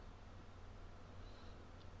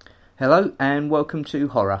Hello and welcome to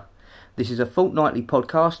Horror. This is a fortnightly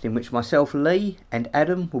podcast in which myself, Lee, and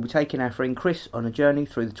Adam will be taking our friend Chris on a journey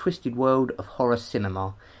through the twisted world of horror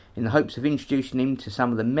cinema in the hopes of introducing him to some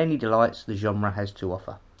of the many delights the genre has to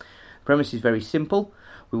offer. The premise is very simple.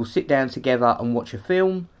 We will sit down together and watch a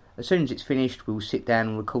film. As soon as it's finished, we will sit down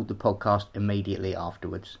and record the podcast immediately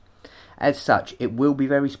afterwards. As such, it will be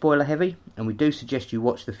very spoiler heavy, and we do suggest you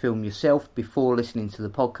watch the film yourself before listening to the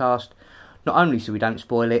podcast, not only so we don't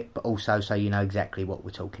spoil it, but also so you know exactly what we're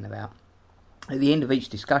talking about. At the end of each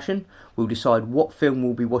discussion, we'll decide what film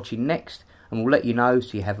we'll be watching next, and we'll let you know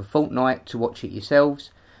so you have a fortnight to watch it yourselves,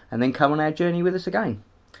 and then come on our journey with us again.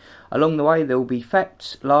 Along the way, there will be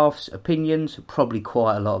facts, laughs, opinions, probably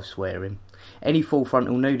quite a lot of swearing. Any full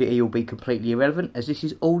frontal nudity will be completely irrelevant, as this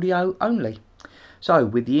is audio only. So,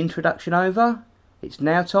 with the introduction over, it's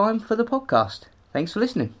now time for the podcast. Thanks for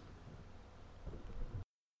listening.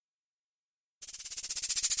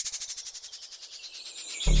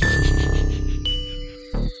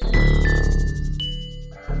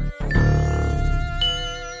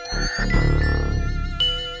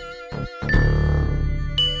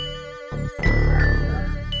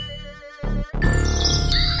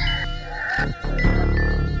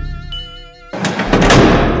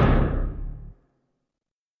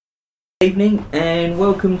 Evening and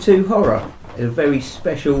welcome to Horror. A very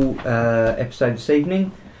special episode this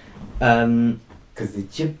evening. Because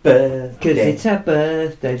it's your birthday. Because it's our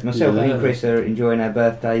birthdays. Myself and Chris are enjoying our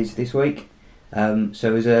birthdays this week.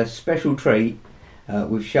 So as a special treat,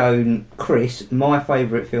 we've shown Chris my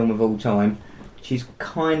favourite film of all time, which is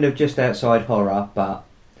kind of just outside horror, but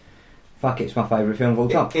fuck, it's my favourite film of all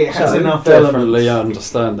time. It has enough definitely elements.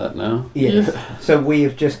 understand that now. Yeah. So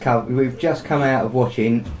we've just come out of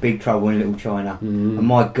watching Big Trouble in Little China, and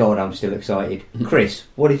my God, I'm still excited. Chris,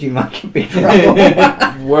 what did you make of Big Trouble?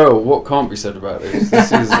 Well, what can't be said about this?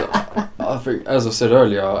 This is, I think, as I said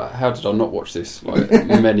earlier, how did I not watch this like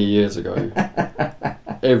many years ago?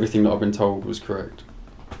 Everything that I've been told was correct.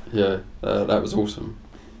 Yeah, that was awesome.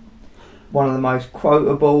 One of the most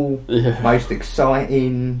quotable, Yeah. most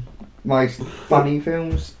exciting, most funny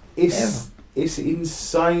films. It's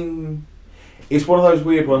insane. It's one of those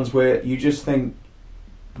weird ones where you just think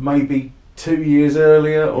maybe 2 years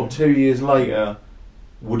earlier or 2 years later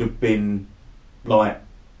would have been like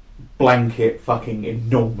blanket fucking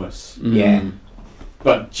enormous. Yeah.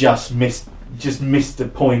 But just missed the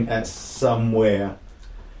point at somewhere.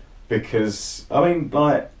 Because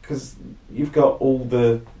because you've got all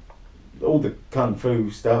the kung fu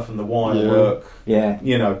stuff and the wire work. Yeah.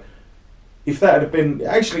 You know, if that had been...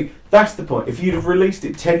 Actually, that's the point. If you'd have released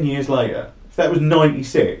it 10 years later, if that was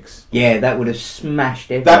 96... Yeah, that would have smashed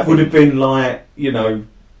everything. That would have been like, you know...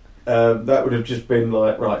 that would have just been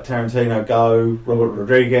like, right, Tarantino go, Robert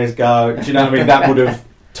Rodriguez go. Do you know what I mean? That would have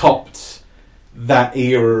topped that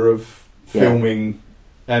era of filming.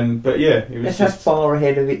 But yeah, it was That's how far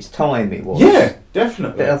ahead of its time it was. Yeah,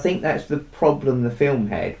 definitely. But I think that's the problem the film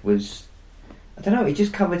had was... I don't know, it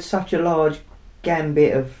just covered such a large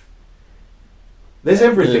gambit of... There's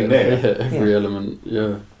everything there. Yeah, every element,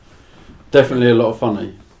 yeah. Definitely a lot of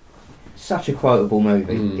funny. Such a quotable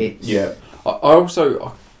movie. It's... Yeah. I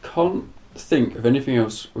can't think of anything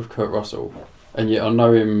else with Kurt Russell, and yet I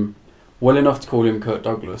know him well enough to call him Kurt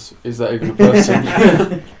Douglas. Is that even a person?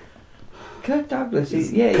 Kurt Douglas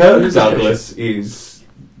is... Yeah, Kurt Douglas is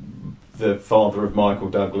the father of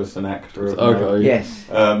Michael Douglas, an actor of Okay. Yes.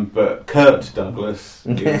 but Kurt Douglas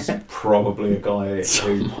is probably a guy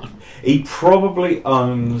who... He probably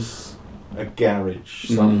owns a garage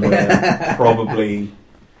somewhere, probably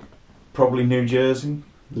New Jersey.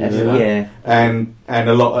 That's, You know? yeah. And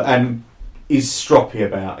and is stroppy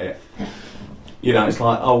about it. You know, it's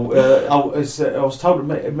like, I was told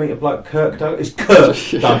to meet a bloke, Kirk Douglas. It's Kirk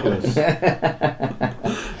Douglas. Yeah.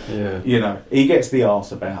 You know, he gets the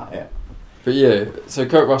arse about it. But yeah, so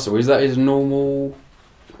Kurt Russell, is that his normal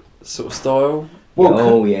sort of style?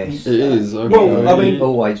 Well, yes. It is. Okay. Well, I mean, He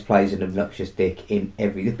always plays an obnoxious dick in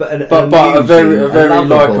everything, but a very lovable,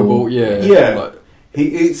 likeable. Yeah. Yeah. Like,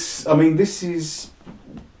 it's. I mean, this is.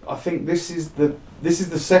 I think this is the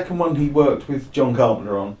second one he worked with John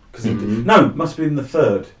Carpenter on, because must have been the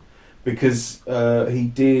third, because he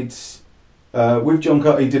did with John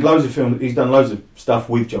Carpenter. He did loads of films. He's done loads of stuff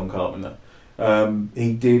with John Carpenter. John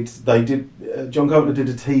Carpenter did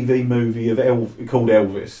a TV movie called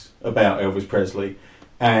Elvis, about Elvis Presley,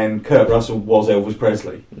 and Kurt Russell was Elvis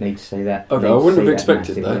Presley. Need to see that. Okay, I wouldn't have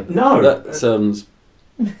expected that. No, that sounds.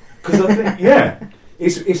 Because I think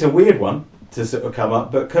it's a weird one to sort of come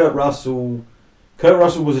up, but Kurt Russell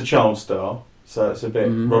was a child star, so it's a bit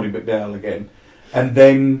Roddy McDowall again, and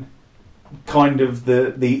then kind of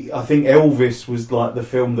the I think Elvis was like the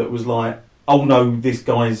film that was like, oh no, this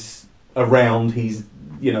guy's around. He's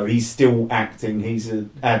still acting. He's an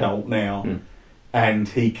adult now, and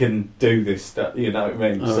he can do this stuff. You know what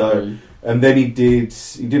I mean? So, and then he did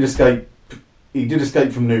Escape. He did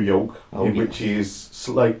Escape from New York, which is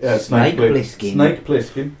Snake Plissken. Snake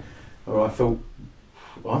Plissken. Oh, I thought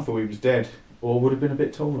he was dead, or would have been a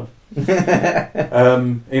bit taller.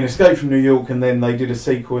 In Escape from New York, and then they did a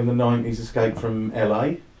sequel in the 90s, Escape from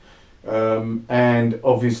LA. And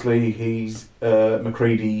obviously he's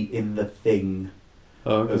MacReady in The Thing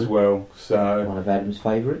as well. So one of Adam's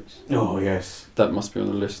favourites. Oh yes, that must be on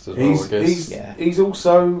the list as well. I guess he's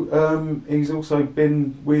also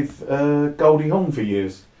been with Goldie Hawn for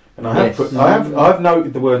years, and I've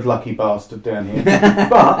noted the word lucky bastard down here.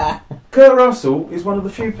 But Kurt Russell is one of the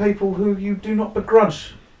few people who you do not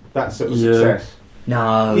begrudge that sort of success.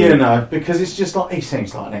 No, because it's just like he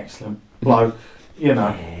seems like an excellent bloke. And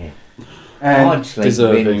I'd sleep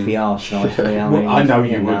deserving. with him if he asked nicely. I know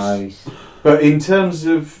you would. But in terms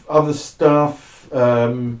of other stuff,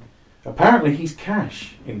 apparently he's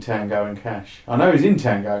Cash in Tango and Cash. I know he's in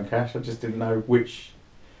Tango and Cash. I just didn't know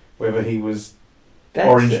whether he was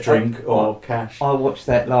Orange Drink or Cash. I watched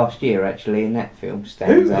that last year actually in that film.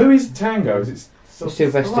 Who is Tango? Is it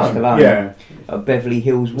Sylvester Stallone? Yeah. Beverly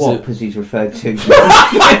Hills Wop, as he's referred to.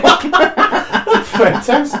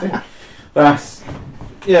 Fantastic. That's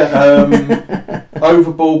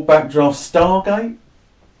Overboard, Backdraft, Stargate.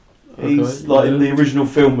 He's like in the original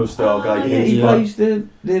film of Stargate. He plays the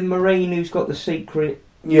Marine who's got the secret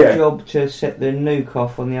job to set the nuke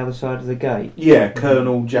off on the other side of the gate. Yeah,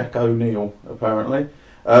 Colonel Jack O'Neill, apparently.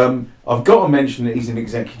 I've got to mention that he's an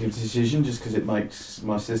executive decision just because it makes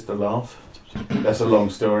my sister laugh. That's a long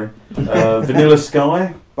story. Vanilla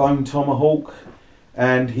Sky, Bone Tomahawk,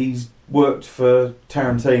 and he's worked for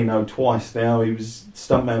Tarantino twice now. He was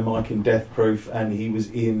Stuntman Mike in Death Proof, and he was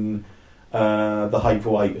in The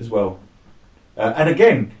Hateful Eight as well. And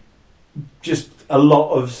again, just a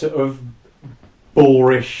lot of sort of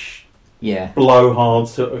boorish, blowhard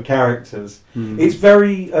sort of characters. It's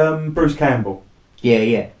very Bruce Campbell.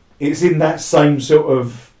 Yeah. It's in that same sort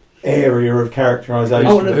of area of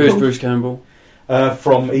characterisation. Who's Bruce Campbell?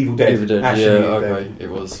 From Evil Dead. It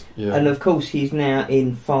was. Yeah. And of course he's now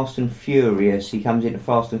in Fast and Furious. He comes into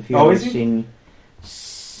Fast and Furious in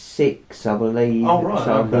 6, I believe. Oh right.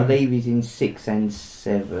 So I believe he's in 6 and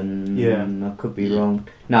 7. Yeah. I could be wrong.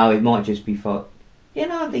 No, it might just be 5.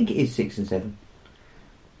 I think it is 6 and 7.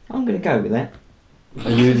 I'm going to go with that.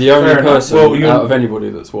 Are you the only person out of anybody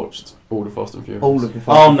that's watched all the Fast and Furious? All of the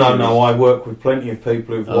Fast and Furious. No, I work with plenty of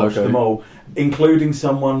people who've watched them all, including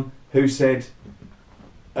someone who said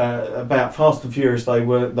about Fast and Furious they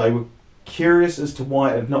were curious as to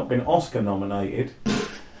why it had not been Oscar nominated,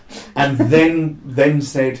 and then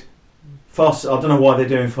said, I don't know why they're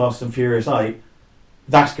doing Fast and Furious 8.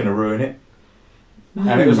 That's going to ruin it.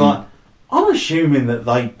 And it was like, I'm assuming that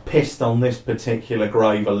they pissed on this particular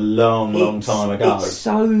grave a long time ago. It's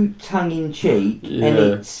so tongue-in-cheek,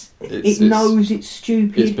 and it knows it's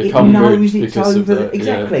stupid. It's become it knows it's over.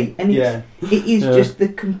 Exactly, and it is just the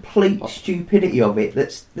complete stupidity of it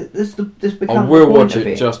that's become. I will watch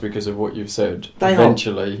it just because of what you've said. They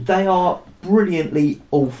are brilliantly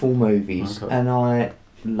awful movies, and I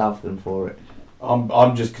love them for it.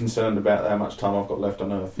 I'm just concerned about how much time I've got left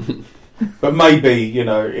on Earth. But maybe,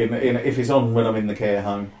 if it's on when I'm in the care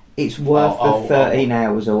home. It's worth the 13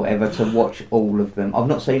 hours or whatever to watch all of them. I've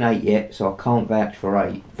not seen 8 yet, so I can't vouch for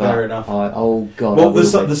 8. Fair enough. Oh, God. Well,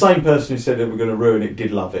 the same person who said they were going to ruin it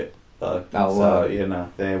did love it, though.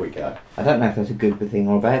 There we go. I don't know if that's a good thing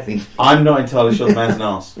or a bad thing. I'm not entirely sure the man's an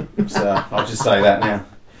arse, so I'll just say that now.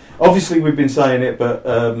 Obviously, we've been saying it, but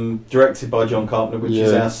directed by John Carpenter, which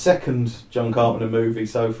is our second John Carpenter movie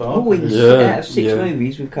so far. Out of 6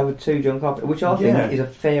 movies, we've covered 2 John Carpenter, which I think is a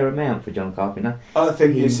fair amount for John Carpenter. I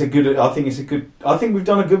think it's a good. I think we've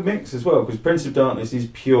done a good mix as well, because Prince of Darkness is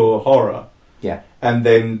pure horror. Yeah, and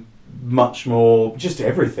then much more, just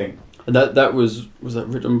everything. And that was that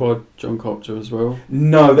written by John Carpenter as well?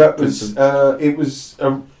 No, that was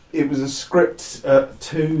It was a script. I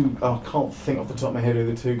can't think off the top of my head who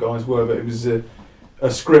the 2 guys were, but it was a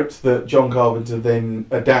script that John Carpenter then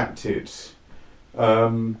adapted.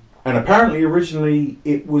 And apparently, originally,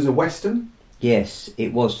 it was a western. Yes,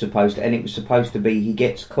 it was supposed to, and it was supposed to be. He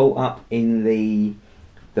gets caught up in the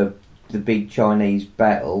big Chinese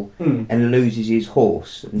battle and loses his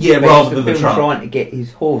horse. And rather than the truck. Trying to get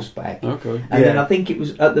his horse back. Okay. And then I think it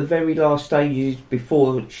was at the very last stages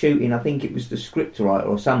before shooting. I think it was the scriptwriter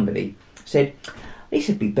or somebody said, this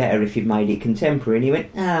would be better if you'd made it contemporary. And he went,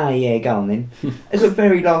 yeah, go on then. It's a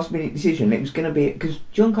very last minute decision. It was going to be, because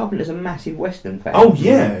John Carpenter's a massive Western fan. Oh,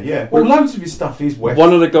 yeah. Well, loads of his stuff is Western.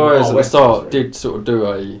 One of the guys at the start Western, did sort of do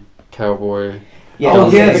a cowboy. Yeah,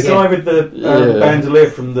 the guy with the bandolier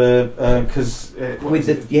from the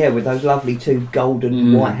with those lovely two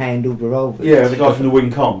golden white-handled revolvers. Yeah, the guy from the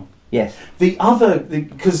Wing Com. Yes. The other,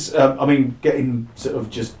 because getting sort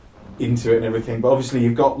of just into it and everything, but obviously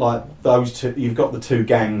you've got like those two. You've got the two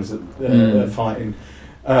gangs that are fighting.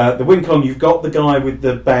 The Wing Com, you've got the guy with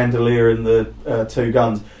the bandolier and the two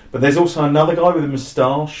guns, but there's also another guy with a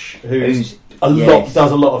moustache who's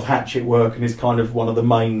does a lot of hatchet work and is kind of one of the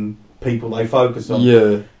main people they focus on.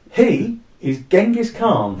 Yeah. He is Genghis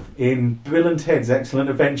Khan in Bill and Ted's Excellent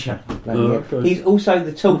Adventure. Okay. He's also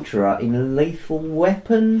the torturer in Lethal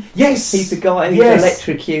Weapon. Yes! He's the guy who's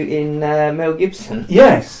electrocuting Mel Gibson.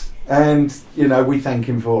 Yes, and we thank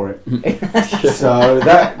him for it. So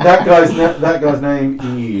that guy's name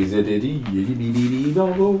is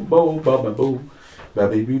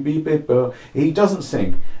he doesn't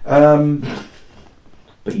sing.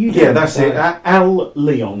 But you that's it. Al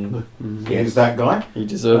Leong is that guy. He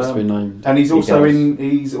deserves to be named. And he's also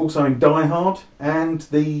in Die Hard and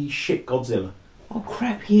the shit Godzilla. Oh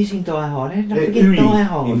crap, he's in Die Hard. Don't forget Die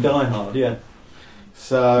Hard. In Die Hard, yeah.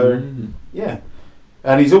 So yeah.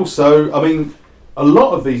 And he's also, a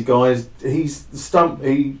lot of these guys, he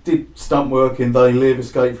did stunt work in They Live,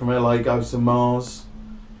 Escape from LA, Ghosts of Mars,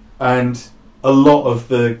 and a lot of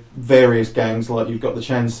the various gangs, like you've got the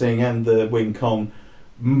Chan Sing and the Wing Com.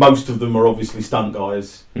 Most of them are obviously stunt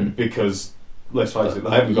guys because, let's face it,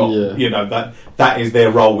 they haven't got that is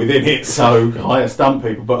their role within it. So hire stunt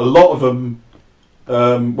people, but a lot of them,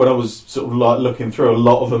 when I was sort of like looking through, a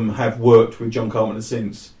lot of them have worked with John Carpenter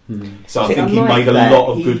since. So I think he made a lot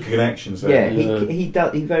of good connections there. Yeah, he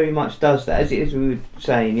does. He very much does that. As we were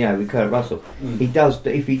saying, with Kurt Russell, he does.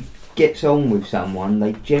 If he gets on with someone,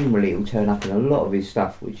 they generally will turn up in a lot of his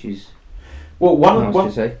stuff, which is. Well,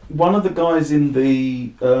 one of the guys in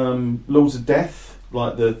the Lords of Death,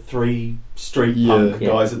 like the three street punk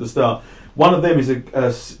guys at the start, one of them is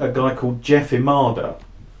a guy called Jeff Imada,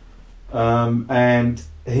 and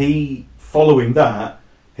he, following that,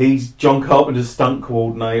 he's John Carpenter's stunt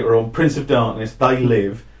coordinator on Prince of Darkness, They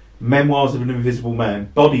Live, Memoirs of an Invisible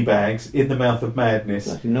Man, Body Bags, In the Mouth of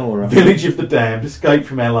Madness, Village of the Damned, Escape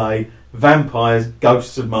from LA, Vampires,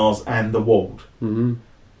 Ghosts of Mars, and The Ward. Mm-hmm.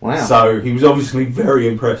 Wow! So he was obviously very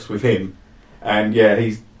impressed with him, and and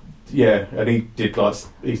he did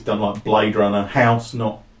he's done like Blade Runner, House,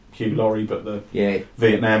 not Hugh Laurie, but the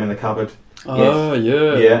Vietnam in the Cupboard. Oh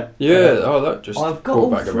yeah. Oh, that just. I've got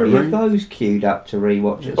all three of those queued up to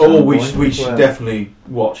rewatch. We should definitely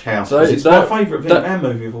watch House. So it's my favourite Vietnam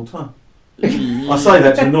movie of all time. I say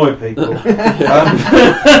that to annoy people.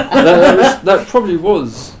 That probably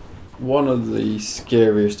was one of the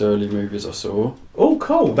scariest early movies I saw. Oh,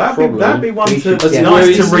 cool! That'd be one to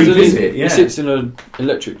nice to revisit. He sits in an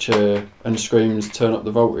electric chair and screams, "Turn up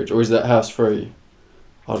the voltage!" Or is that House 3?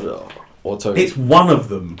 I don't know. Or two. It's one of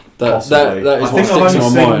them. That is I think I've only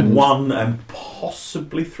seen mind. 1 and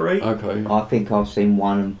possibly 3. Okay. I think I've seen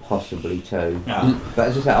 1 and possibly 2. Yeah. But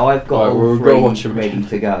as I say, I've got all 3 ready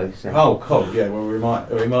to go. So. Oh, cool! Yeah, well, we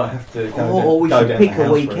might have to go. Or we go should down pick the a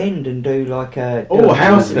house weekend and do like a. a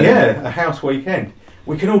house. A house weekend.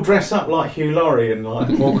 We can all dress up like Hugh Laurie and like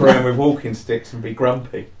walk around with walking sticks and be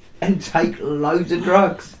grumpy and take loads of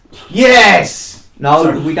drugs. Yes.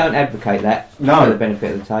 No, we don't advocate that. No. For the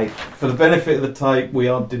benefit of the tape. For the benefit of the tape, we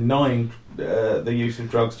are denying the use of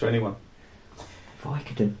drugs to anyone.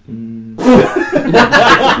 Vicodin.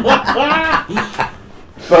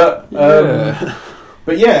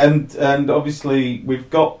 And obviously we've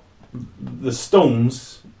got the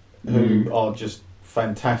Storms, who are just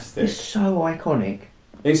fantastic. It's so iconic.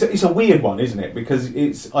 It's a weird one, isn't it? Because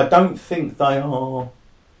I don't think they're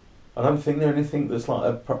anything that's like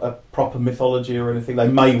a proper mythology or anything. They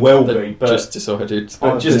may well be, but just decided.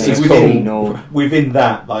 But just within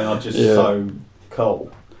that, they are just so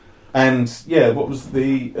cool. And what was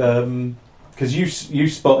the? Because you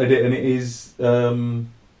spotted it, and it is Raiden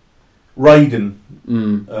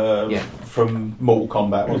from Mortal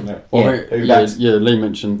Kombat, wasn't it? Well, Lee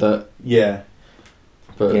mentioned that. Yeah,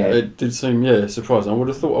 but it did seem surprising. I would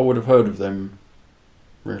have thought I would have heard of them.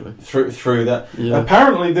 Really? Through that. Yeah.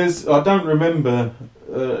 Apparently there's, I don't remember,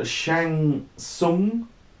 Shang Tsung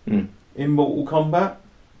in Mortal Kombat.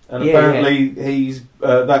 And apparently he's,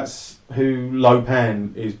 that's who Lo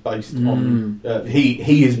Pan is based on.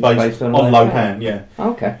 He is based on Lo Pan, yeah.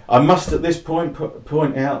 Okay. I must at this point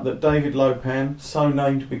point out that David Lo Pan, so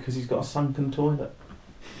named because he's got a sunken toilet.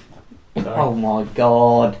 So. Oh my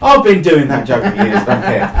God! I've been doing that joke for years. Don't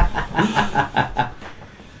care.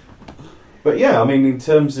 But yeah, I mean, in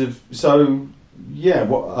terms of so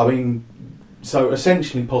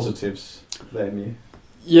essentially positives. Then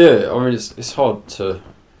Yeah, I mean, it's hard to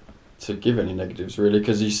give any negatives really,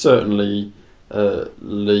 because you certainly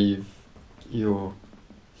leave your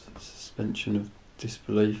suspension of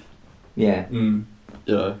disbelief. Yeah. Mm.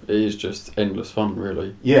 You know, it is just endless fun,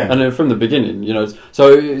 really. Yeah. And then from the beginning, you know,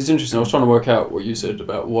 so it's interesting. I was trying to work out what you said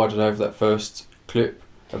about why did I have that first clip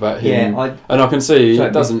about him. Yeah, and I can see so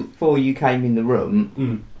it doesn't. Before you came in the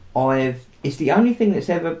room, it's the only thing that's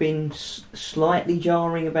ever been slightly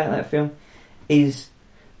jarring about that film is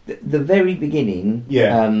the very beginning.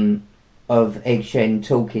 Yeah. Of Egg Shen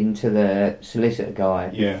talking to the solicitor guy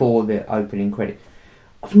before the opening credit.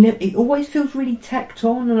 It always feels really tacked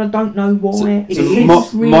on, and I don't know why.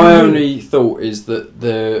 My only thought is that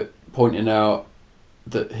they're pointing out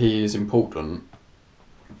that he is important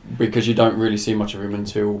because you don't really see much of him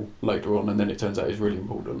until later on, and then it turns out he's really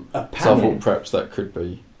important. So I thought perhaps that could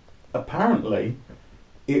be. Apparently,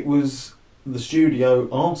 it was the studio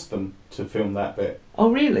asked them to film that bit.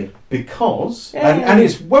 Oh, really? Because, and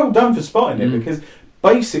it's well done for spotting it, because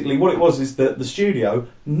basically what it was is that the studio,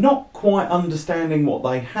 not quite understanding what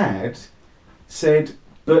they had, said,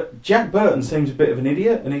 but Jack Burton seems a bit of an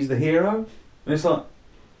idiot and he's the hero. And it's like,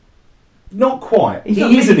 not quite.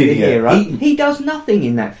 He is an idiot. He does nothing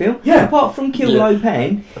in that film. Yeah. Apart from kill Lo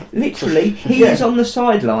Pan. Literally, he is on the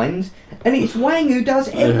sidelines, and it's Wang who does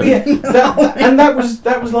everything. And that was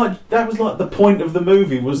like the point of the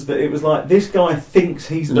movie, was that it was like this guy thinks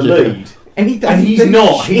he's the lead. And he's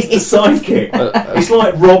not. He's the sidekick. It's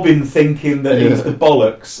like Robin thinking that he's the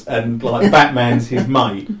bollocks and like Batman's his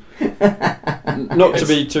mate. Not to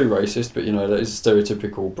be too racist, but you know, that is a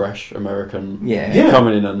stereotypical brash American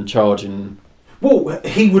coming in and charging. Well,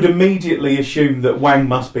 he would immediately assume that Wang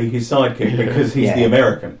must be his sidekick because he's the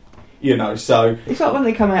American. You know, so it's like when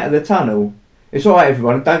they come out of the tunnel. It's all right,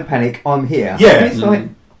 everyone. Don't panic. I'm here. Yeah. And it's like.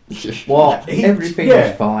 What?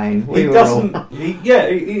 Everything's fine. He doesn't.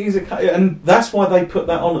 He's and that's why they put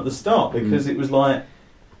that on at the start, because it was like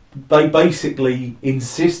they basically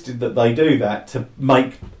insisted that they do that to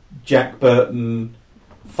make Jack Burton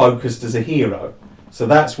focused as a hero. So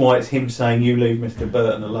that's why it's him saying, "You leave Mr.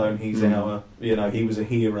 Burton alone. He's our, he was a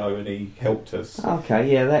hero and he helped us."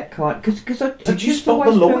 Okay, yeah, that kind. Because did you spot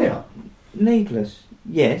the lawyer? Needless.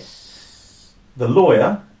 Yes. The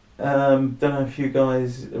lawyer. Don't know if you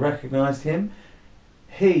guys recognised him.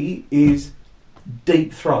 He is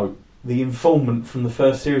Deep Throat, the informant from the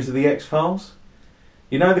first series of the X-Files.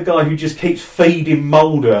 You know, the guy who just keeps feeding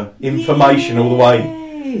Mulder information all the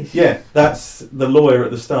way. Yeah, that's the lawyer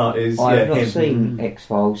at the start. I've not him. seen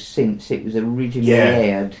X-Files since it was originally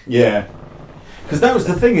aired. Yeah, because that was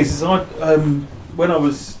the thing. Is I when I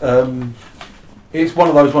was it's one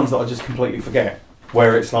of those ones that I just completely forget,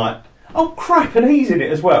 where it's like, oh crap, and he's in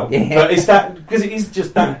it as well. Yeah. But it's that because it is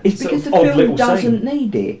just that. It's because the odd film doesn't scene.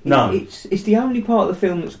 need it. No, it's the only part of the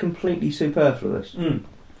film that's completely superfluous.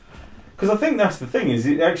 Because I think that's the thing. Is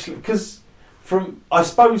it actually because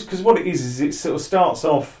because what it is it sort of starts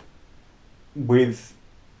off with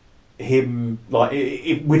him like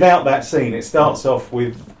without that scene. It starts off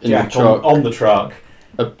with Jack on the truck,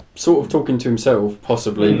 sort of talking to himself,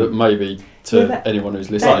 possibly, but maybe. To anyone who's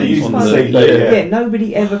listening on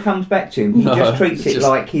nobody ever comes back to him. He just treats it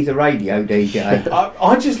like he's a radio DJ.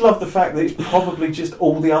 I just love the fact that it's probably just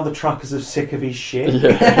all the other truckers are sick of his shit.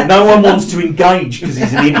 Yeah. No one wants to engage because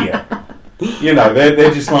he's an idiot. You know,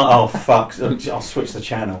 they're just like, oh fuck, I'll switch the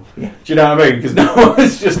channel. Yeah. Do you know what I mean? Because no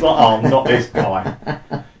one's just like, oh, not this guy.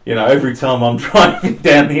 You know, every time I'm driving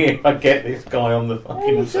down here, I get this guy on the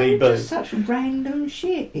fucking CB. It's such random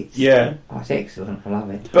shit. It's excellent. I love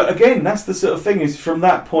it. But again, that's the sort of thing. Is from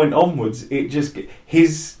that point onwards, it just he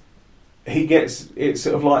gets it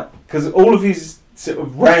sort of like because all of his sort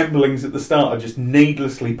of ramblings at the start are just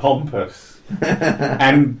needlessly pompous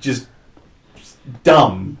and just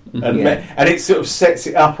dumb, and it sort of sets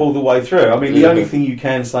it up all the way through. I mean, the only thing you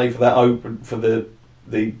can say for that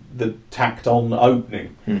the tacked on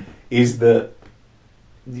opening is that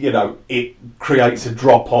it creates a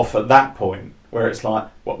drop off at that point where it's like,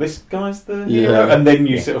 what, this guy's the hero? And then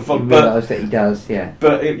you sort of realise that he does,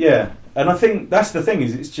 but and I think that's the thing,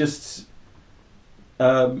 is it's just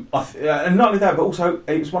and not only that, but also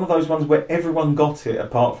it's one of those ones where everyone got it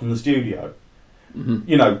apart from the studio.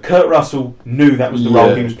 You know, Kurt Russell knew that was the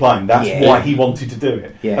role he was playing. That's why he wanted to do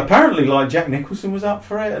it. Apparently, like Jack Nicholson was up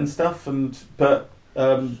for it and stuff, but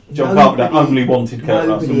John Carpenter only wanted Kurt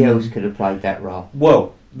Russell. Nobody else could have played that role.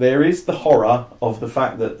 Well, there is the horror of the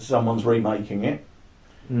fact that someone's remaking it.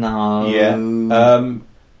 No. Yeah.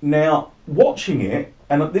 Now, watching it,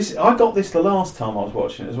 and I got this the last time I was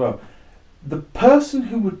watching it as well. The person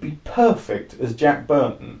who would be perfect as Jack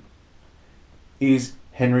Burton is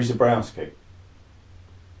Henry Zabrowski.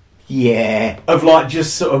 Yeah. Of like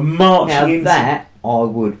just sort of marching Now into that I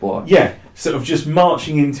would watch. Yeah, sort of just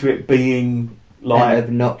marching into it being like An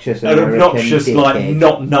obnoxious, like dickhead.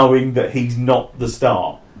 not knowing that he's not the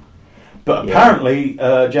star. But apparently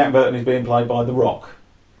Jack Burton is being played by The Rock.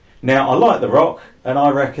 Now I like The Rock, and I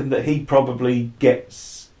reckon that he probably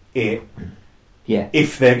gets it. Yeah.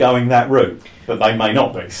 If they're going that route, but they may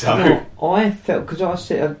not be. So No, I felt, because I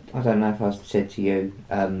said, I don't know if I said to you,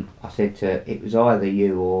 I said to, it was either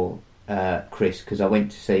you or Chris, because I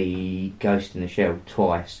went to see Ghost in the Shell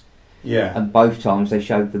twice, yeah, and both times they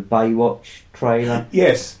showed the Baywatch trailer.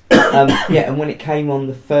 yes, yeah, and when it came on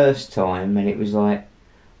the first time, and it was like,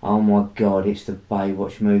 oh my god, it's the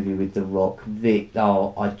Baywatch movie with The Rock.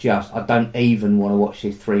 I don't even want to watch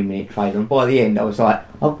this 3-minute trailer. And by the end, I was like,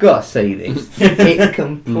 I've got to see this. It's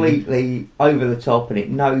completely over the top, and it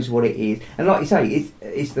knows what it is. And like you say,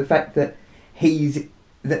 it's the fact that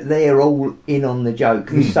they're all in on the joke,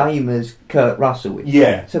 the same as Kurt Russell is.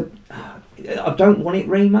 yeah. So I don't want it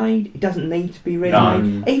remade. It doesn't need to be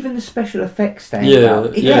remade. Even the special effects stand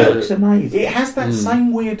up. It looks amazing. It has that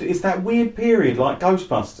same weird. It's that weird period like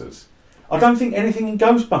Ghostbusters. I don't think anything in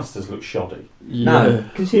Ghostbusters looks shoddy. No,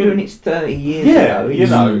 considering it's 30 years Yeah, ago,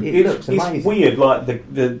 it looks amazing. It's weird, like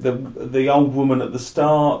the old woman at the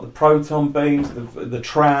start, the proton beams, the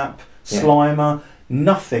trap, Slimer.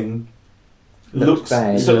 Nothing looks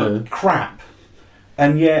bad. sort of crap.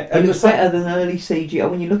 And yet, It looks better than early CGI.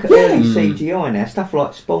 When you look at early CGI now, stuff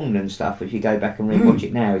like Spawn and stuff, if you go back and rewatch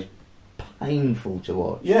it now, is painful to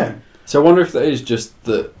watch. Yeah. So I wonder if that is just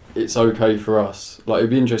that it's okay for us. Like, it'd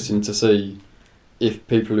be interesting to see if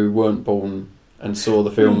people who weren't born and saw the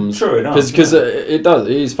films. True enough. Because it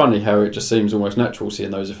is funny how it just seems almost natural seeing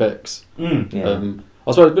those effects. Yeah.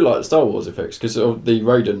 I suppose a bit like the Star Wars effects, because the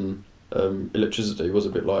Raiden electricity was a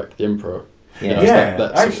bit like the Emperor. Yeah, You know, that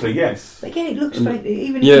sort actually, of- yes. But again, it looks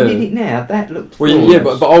even if you did it now, that looked Well, flawless. yeah,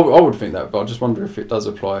 but I would think that, but I just wonder if it does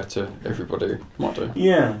apply to everybody. Might do.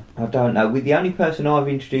 Yeah. I don't know. With the only person I've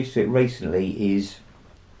introduced to it recently is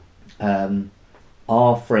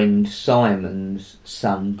our friend Simon's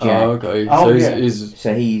son, Jack. Oh, okay. Oh, So yeah.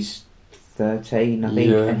 So he's 13, I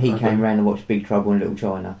think, Yeah, and he okay. came round and watched Big Trouble in Little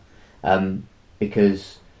China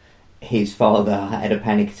because his father had a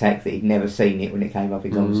panic attack that he'd never seen it when it came up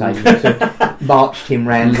in conversation. So marched him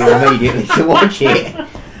round immediately to watch it.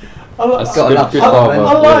 That's got good, enough good fun, father. man.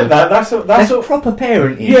 I like Yeah. that. That's proper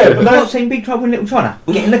parenting. Yeah, but You've that's- not seen Big Trouble in Little China.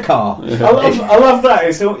 Get in the car. I love that.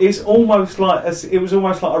 It's almost like it was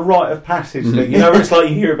almost like a rite of passage thing. You know, it's like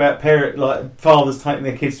you hear about fathers taking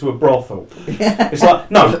their kids to a brothel. It's like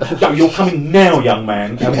no, you're coming now, young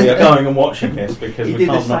man, and we are going and watching this because He we did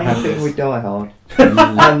the can't not same have thing this. with Die Hard.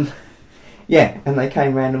 Yeah, and they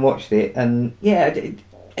came round and watched it, and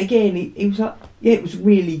again, it was like, it was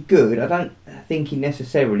really good. I don't think he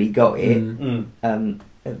necessarily got it,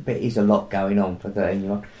 but it is a lot going on for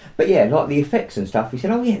 13-year-old. But yeah, like the effects and stuff, he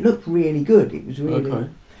said, "Oh yeah, it looked really good. It was really." Okay.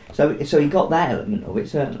 So he got that element of it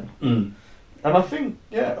certainly. And I think,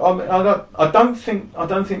 I don't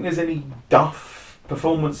think there's any duff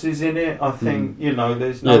performances in it. I think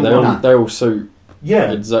there's no. They all suit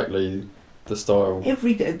Yeah. exactly the style.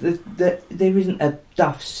 There isn't a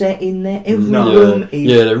duff set in there. Every No. room is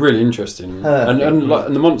They're really interesting, perfect. and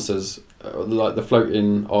the monsters, like the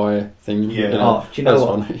floating eye thing. Yeah. Oh, do you know that's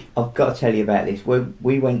what? funny. I've got to tell you about this.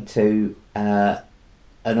 We went to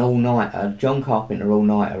an all-nighter, John Carpenter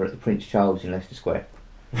all-nighter at the Prince Charles in Leicester Square.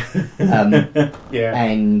 Yeah.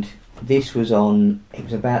 And this was on, it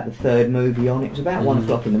was about the third movie on. It was about 1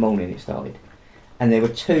 o'clock in the morning it started. And there were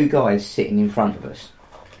 2 guys sitting in front of us.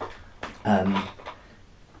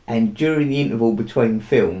 And during the interval between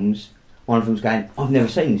films, one of them was going, "I've never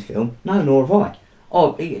seen this film." "No, nor have I."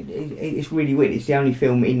 "Oh, it's really weird. It's the only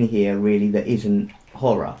film in here really that isn't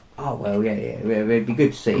horror." "Oh, well, yeah, it'd be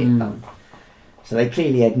good to see it done." So they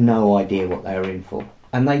clearly had no idea what they were in for.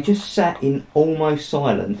 And they just sat in almost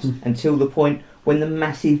silence until the point when the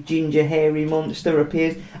massive ginger hairy monster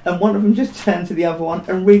appears, and one of them just turned to the other one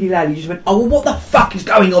and really loudly just went, "Oh, well, what the fuck is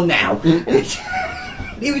going on now?" And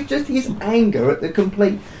it was just his anger at the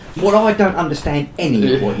complete... What I don't understand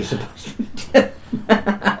any of what you're supposed to do.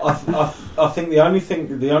 I think the only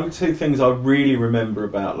 2 things I really remember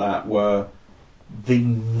about that were the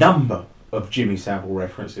number of Jimmy Savile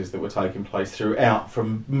references that were taking place throughout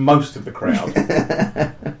from most of the crowd.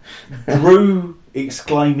 Drew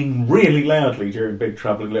exclaiming really loudly during Big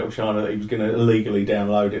Trouble in Little China that he was going to illegally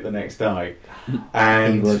download it the next day.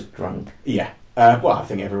 And He was drunk. yeah, well, I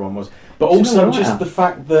think everyone was, but It's also not just right. the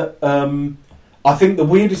fact that I think the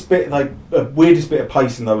weirdest bit of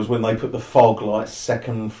pacing though was when they put the fog like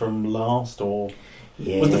second from last, or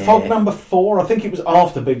Yeah. was the fog number 4? I think it was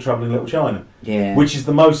after Big Trouble in Little China, Yeah. which is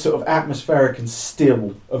the most sort of atmospheric and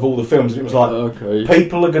still of all the films. And it was like, Okay.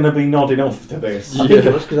 people are going to be nodding off to this. I think Yeah.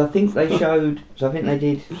 it was because I think they showed. So I think they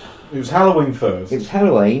did. It was Halloween first. It was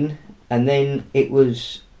Halloween, and then it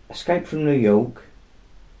was Escape from New York,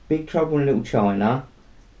 Big Trouble in Little China,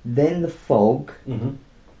 then The Fog, Mhm.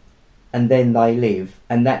 and then They Live,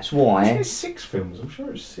 and that's why. Wasn't it 6 films? I'm sure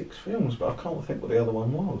it was 6 films, but I can't think what the other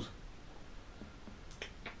one was.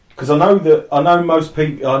 Because I know most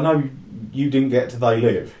people. I know you didn't get to They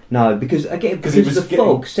Live. No, because again, 'Cause because it was The getting-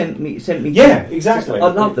 Fog sent me. Yeah, exactly. I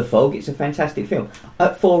love The Fog. It's a fantastic film.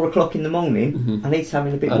 At 4:00 in the morning, Mhm. I need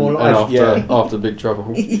something a bit And, more and life. after, Yeah. after Big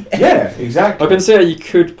Trouble. Yeah, exactly. I can see how you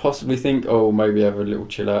could possibly think, oh, maybe have a little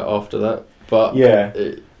chill out after that, but Yeah.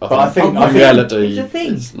 I think I think reality, it's a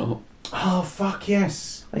thing. it's not. Oh fuck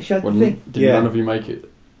yes. They showed Well, the thing. did Yeah. none of you make it?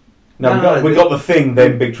 No, No, we got the Thing,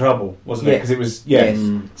 then Big Trouble, wasn't it? Yeah. Because it was yes.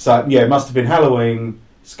 Mm. So yeah, it must have been Halloween,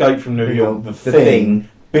 Escape from New York, the The Thing, Thing,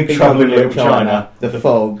 Big Trouble in Little China, The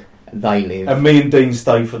Fog, They Live. and me and Dean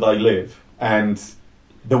stay for They Live. And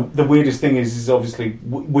the weirdest thing is obviously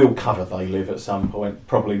we'll cover They Live at some point,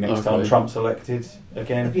 probably next time Okay. Trump's elected Have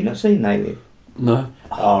again. you not seen They Live? No.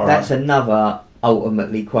 All right. That's another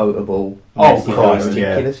ultimately quotable. Oh massive Christ,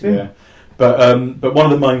 ridiculous film. yeah. But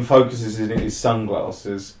one of the main focuses in it is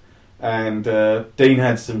sunglasses, and Dean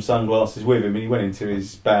had some sunglasses with him, and he went into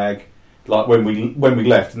his bag like when we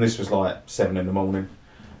left, and this was like 7 a.m,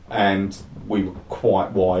 and we were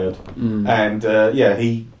quite wired, Mm. and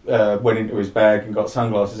he went into his bag and got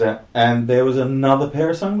sunglasses out, and there was another pair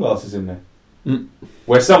of sunglasses in there, Mm.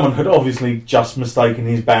 where someone had obviously just mistaken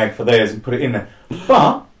his bag for theirs and put it in there,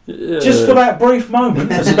 but. Yeah. Just for that brief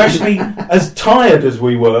moment, especially as tired as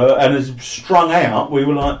we were and as strung out, we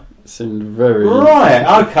were like, Seemed very.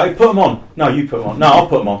 right, okay, put them on. No, you put them on. No, I'll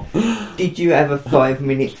put them on. Did you have a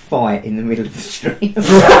 5-minute fight in the middle of the street?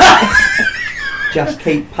 Just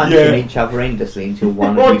keep punching Yeah. each other endlessly until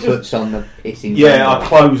one Well, of you just- puts on the pissing. Yeah, I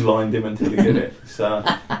sunglasses. clotheslined him until he did it. So,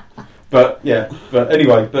 but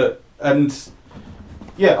anyway,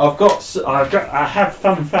 I have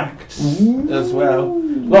fun facts as well.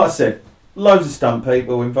 Like I said, loads of stunt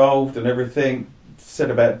people involved and everything.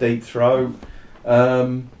 Said about Deep Throat.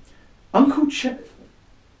 Uncle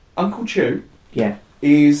Chew Yeah.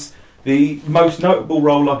 is the most notable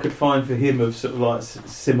role I could find for him of sort of like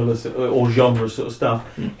similar or genre sort of stuff.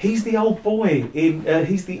 Mm. He's the old boy in.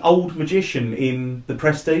 He's the old magician in The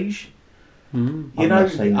Prestige. Mm. You I've know,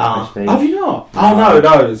 not seen The Prestige. have you not? No. Oh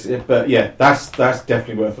no, but yeah, that's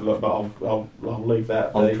definitely worth a look. But I'll leave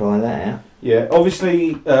that. I'll be. try that out. Yeah,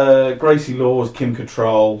 obviously Gracie Laws, Kim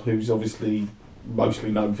Cattrall, who's obviously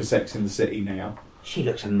mostly known for Sex in the City now. She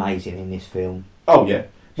looks amazing in this film. Oh yeah.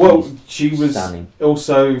 Well, She's she was stunning.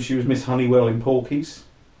 also Miss Honeywell in Porky's.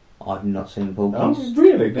 I've not seen Oh, Porky's.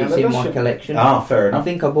 really? Now It's that in does my show- collection. Ah, fair I enough.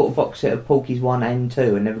 think I bought a box set of Porky's 1 and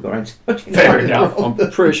 2 and never got around to watching Fair either enough. of I'm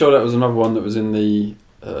them. pretty sure that was another one that was in the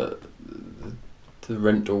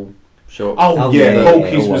rental shop. Oh, yeah, yeah, yeah,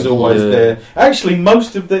 Porky's was always Yeah. there. Actually,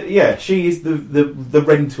 most of she is the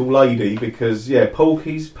rental lady because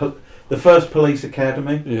Porky's, the first Police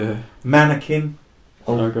Academy, Yeah. Mannequin,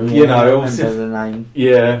 Oh, Okay. yeah, You know, I remember obviously- the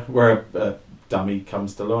name. where a dummy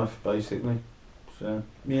comes to life, basically. So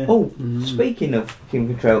yeah. Oh, Mm. speaking of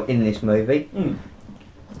Kim Cattrall in this movie, Mm.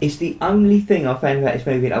 it's the only thing I found about this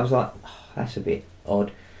movie that I was like, oh, that's a bit odd.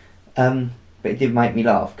 But it did make me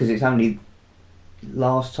laugh because it's only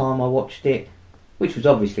last time I watched it, which was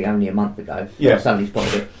obviously only a month ago. Yeah. I suddenly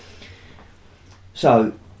spotted it.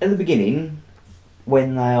 So, at the beginning,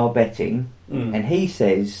 when they are betting, Mm. and he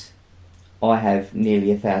says, I have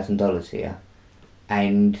nearly $1,000 here.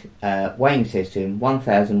 And Wayne says to him,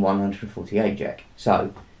 1,148, Jack.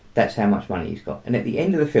 So, that's how much money he's got. And at the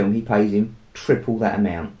end of the film, he pays him triple that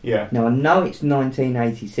amount. Yeah. Now, I know it's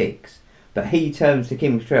 1986, but he turns to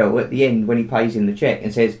Kim Cattrall at the end when he pays him the cheque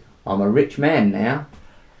and says, I'm a rich man now.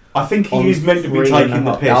 I think On he is meant to be 3.5 taking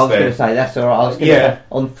the piss I was going there. to say, that's alright. I was going to Yeah. say,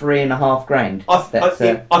 on $3.5 grand. That's,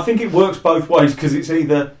 I think it works both ways because it's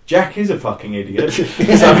either Jack is a fucking idiot, so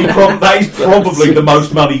that is probably the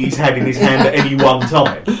most money he's had in his hand at any one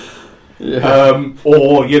time, Yeah.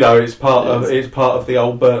 or it's part of the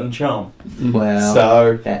old Burton charm. well,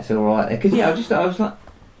 So that's alright. Because, I was like,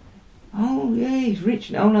 oh, yeah, he's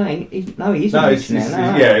rich now. Oh, no, he isn't no, rich it's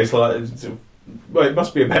now. No. yeah, it's like Well, it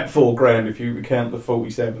must be about $4,000 if you count the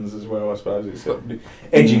 47s as well. I suppose it's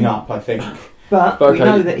edging up. I think. But Okay. we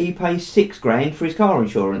know that he pays $6,000 for his car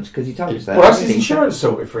insurance because he told us that. Well, that's his insurance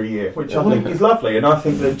sorted for a year, which I think is lovely, and I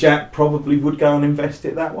think that Jack probably would go and invest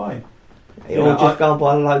it that way. Or just go and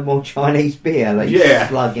buy a load more Chinese beer that he's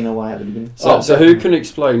slugging away at the beginning. So who can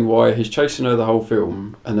explain why he's chasing her the whole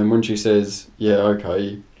film, and then when she says, "Yeah,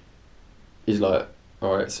 okay," he's like,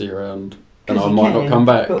 "All right, see you around," and I might not come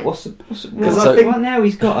back. But what's Because I think right now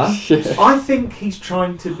he's got her. Yeah. I think he's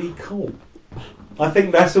trying to be cool. I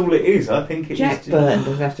think that's all it is. I think Jack Burton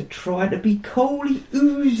doesn't have to try to be cool. He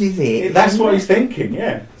oozes it. That's what he's thinking.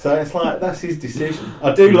 Yeah. So it's like that's his decision.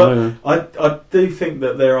 I do I do think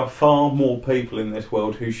that there are far more people in this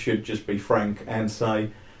world who should just be frank and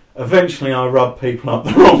say, eventually I rub people up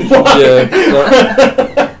the wrong way.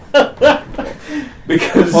 Yeah.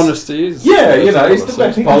 Because honesty is. Yeah, you know, it's the I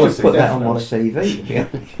best think I policy. should put that on Definitely. my CV.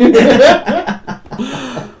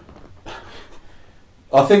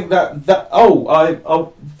 I think that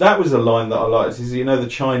was a line that I liked. Is the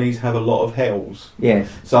Chinese have a lot of hells. Yes.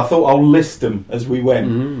 So I thought I'll list them as we went.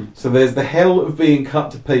 Mm. So there's the hell of being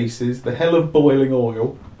cut to pieces, the hell of boiling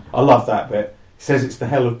oil. I love that bit. It says it's the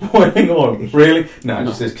hell of boiling oil. Really? No, it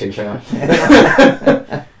just says keep out.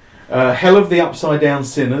 Hell of the upside down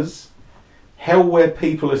sinners, hell where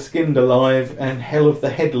people are skinned alive, and hell of the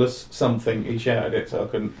headless something. He shouted it, so I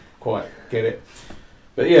couldn't quite get it.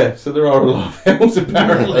 But yeah, so there are a lot of hells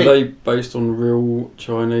apparently. Are they based on real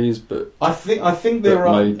Chinese? But I think there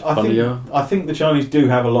are. made funnier? I think the Chinese do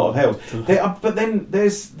have a lot of hells. But then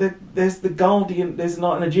there's the guardian. There's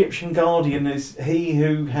like an Egyptian guardian. Is he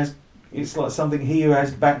who has? It's like something he who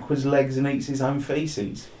has backwards legs and eats his own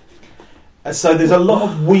feces. So there's a lot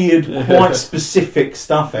of weird, quite specific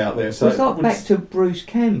stuff out there. So it's like back to Bruce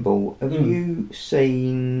Campbell. Have you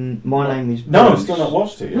seen My Name Is Bruce? No, I've still not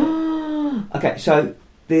watched it yet. Okay, so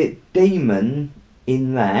the demon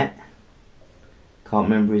in that, can't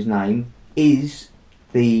remember his name, is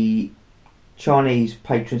the Chinese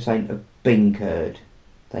patron saint of Beancurd.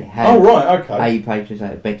 They have a patron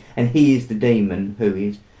saint of Beancurd, and he is the demon who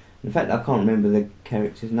is. In fact, I can't remember the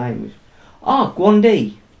character's name.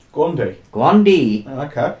 Guandi. Guandi.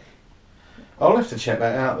 Okay. I'll have to check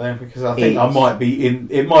that out then, because I think I might be in.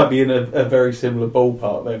 It might be in a very similar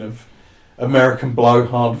ballpark then of American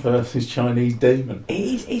Blowhard versus Chinese Demon.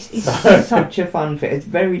 It's such a fun film. It's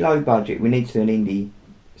very low budget. We need to do an indie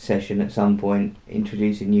session at some point,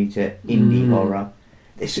 introducing you to indie horror.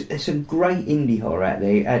 There's some great indie horror out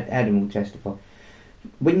there. Adam will testify.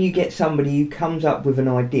 When you get somebody who comes up with an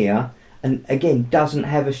idea and again doesn't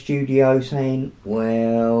have a studio saying,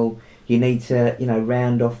 well, you need to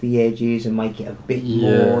round off the edges and make it a bit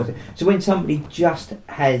more. So when somebody just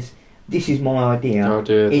has, this is my idea,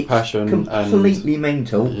 it's passion, completely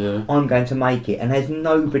mental, yeah. I'm going to make it, and has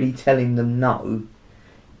nobody telling them no,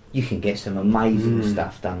 you can get some amazing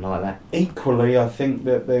stuff done like that. Equally, I think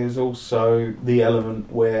that there's also the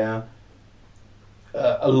element where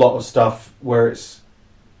a lot of stuff where it's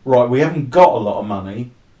right, we haven't got a lot of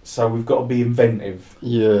money, so we've got to be inventive,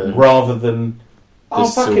 rather than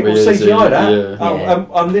fuck it, we'll CGI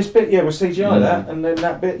that. This bit, we'll CGI that, and then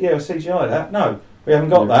that bit, we'll CGI that. No, we haven't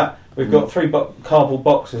got that. We've got 3 cardboard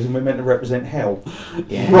boxes, and we're meant to represent hell.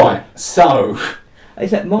 Yeah. Right, so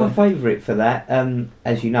is that my favourite for that?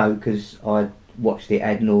 As you know, because I watched it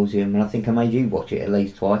ad nauseum, and I think I made you watch it at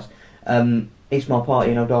least twice. It's My Party,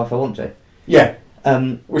 and I'll Die If I Want To. Yeah.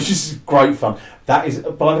 Which is great fun. That is,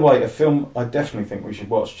 by the way, a film I definitely think we should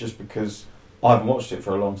watch, just because I haven't watched it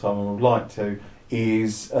for a long time and would like to.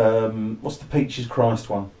 Is what's the Peaches Christ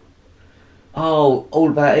one? Oh, All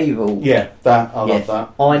About Evil. Yeah, that I love that.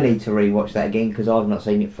 I need to rewatch that again because I've not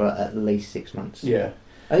seen it for at least 6 months. Yeah.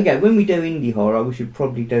 Okay, when we do indie horror, we should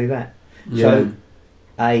probably do that. Yeah. So,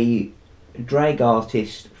 a drag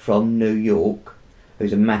artist from New York,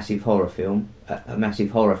 who's a massive horror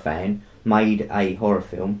fan, made a horror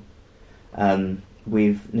film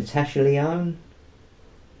with Natasha Lyonne.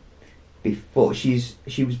 Before she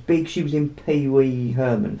was big, she was in Pee Wee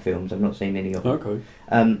Herman films. I've not seen any of them. Okay.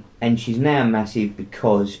 And she's now massive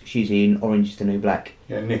because she's in Orange is the New Black.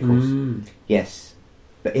 Yeah, Nichols. Yes,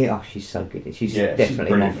 but she's so good. She's she's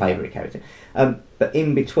definitely my favourite character. But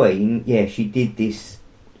in between, she did this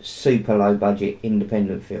super low budget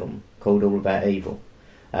independent film called All About Evil,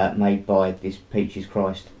 made by this Peaches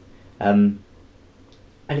Christ. And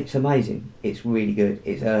it's amazing. It's really good.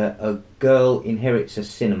 It's a girl inherits a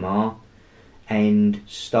cinema and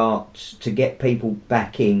starts to get people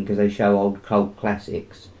back in because they show old cult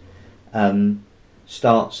classics.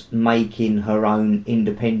 Starts making her own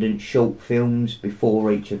independent short films before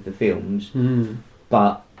each of the films,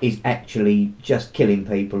 but is actually just killing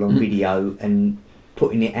people on video and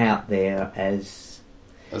putting it out there as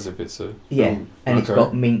if it's a yeah, film. and it's Okay.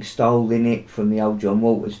 got Mink Stole in it from the old John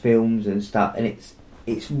Waters films and stuff, and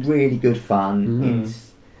it's really good fun. Mm.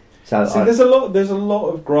 It's so See, there's a lot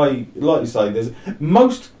of great, like you say. There's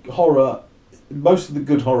most of the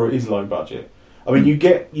good horror is low budget. I mean, you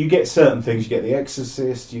get certain things. You get The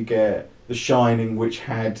Exorcist, you get The Shining, which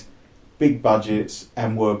had big budgets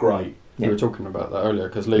and were great. We were talking about that earlier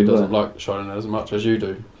because Lee We doesn't were. like Shining as much as you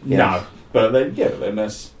do. Yeah. No, but then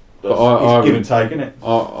that's But I it's give and take, isn't it?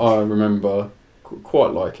 I remember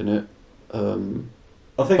quite liking it, I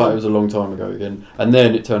think. but it was a long time ago again. And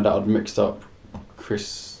then it turned out I'd mixed up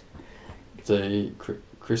Christy,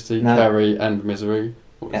 No. Carrie, and Misery.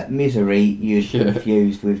 Misery you'd Yeah.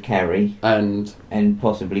 confused with Carrie And and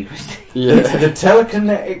possibly Christine. yeah, the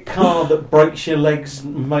telekinetic car that breaks your legs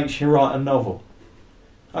and makes you write a novel.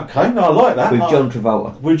 Okay, no, I like that. With John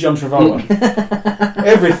Travolta. With John Travolta.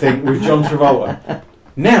 Everything with John Travolta.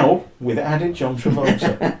 Now with added John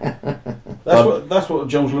Travolta. That's what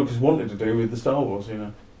George Lucas wanted to do with the Star Wars. You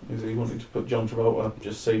know, is he wanted to put John Travolta,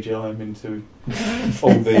 just CGI him into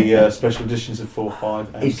all the special editions of 4,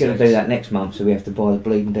 5, and He's going to 6. do that next month, so we have to buy the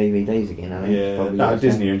bleeding DVDs again. I think. Yeah, Probably no, yes.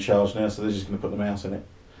 Disney are in charge now, so they're just going to put the mouse in it.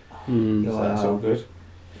 mm. So that's all good.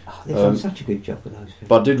 Oh, they've done such a good job with those films.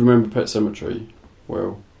 But I did remember Pet Sematary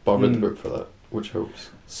well. But I read the Mm. book for that, which helps.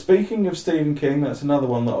 Speaking of Stephen King, that's another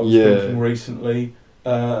one that I was Yeah. thinking recently.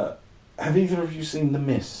 Have either of you seen The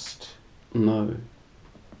Mist? No.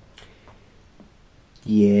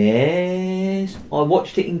 Yes, I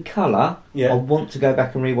watched it in colour. I Yeah, want to go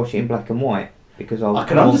back and rewatch it in black and white because I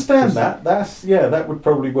can understand that. That would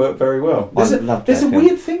probably work very well. I There's love a that film.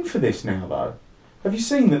 weird thing for this now, though. Have you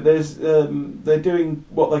seen that? There's they're doing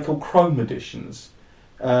what they call Chrome editions.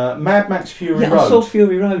 Mad Max Fury Yeah, I saw Road,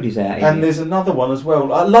 Fury Road is out. and there's another one as well.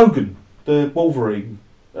 Logan, the Wolverine,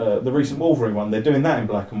 the recent Wolverine one. They're doing that in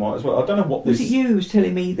black and white as well. I don't know what this. Was it you who was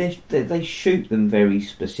telling me they shoot them very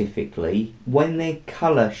specifically when they're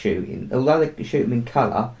colour shooting? Although they shoot them in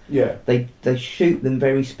colour, Yeah. they shoot them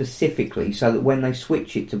very specifically so that when they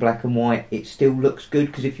switch it to black and white, it still looks good.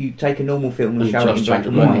 Because if you take a normal film and show it in just black change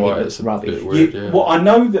and it black white, it it's looks a rubbish. bit weird, yeah. Well, I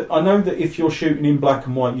know that if you're shooting in black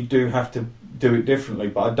and white, you do have to do it differently.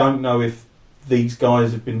 But I don't know if these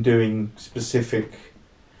guys have been doing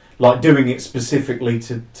doing it specifically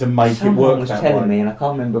to make Someone it work was that telling way. me, and I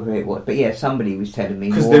can't remember who it was, but yeah, somebody was telling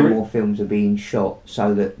me 'Cause more and there- more films are being shot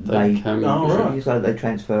so that They they can. Oh, right. so they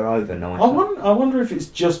transfer over nicer. I wonder if it's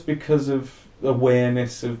just because of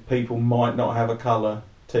awareness of people might not have a colour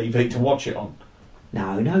TV to watch it on.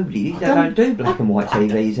 No, nobody. I They don't- don't do black and white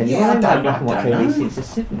TVs anymore. yeah, I They've don't- had black and white I don't TVs know. since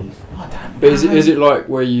the 70s. I don't But is know. it like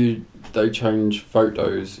where they change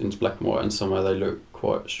photos into black and white and somehow they look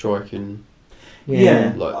quite striking?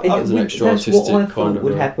 Yeah. Like And as an extra that's artistic what I kind thought of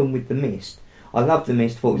would a- happen with The Mist. I love The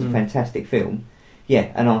Mist, thought it was a Mm. fantastic film. Yeah,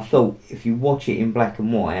 and I thought if you watch it in black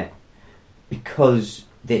and white, because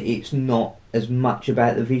it's not as much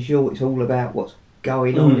about the visual, it's all about what's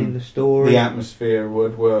going on Mm. in the story. The atmosphere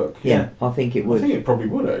would work. Yeah, I think it I would. think it probably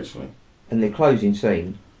would actually. And the closing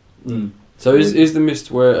scene. So is the mist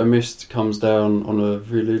where a mist comes down on a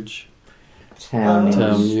village? Town in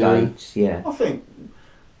Town, the yeah. States, yeah. I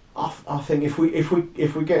think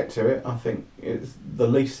if we get to it, I think it's the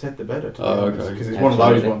least said the better. To be Oh, honest, okay. because it's one of those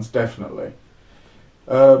Absolutely. ones definitely.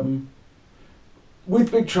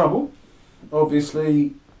 With Big Trouble,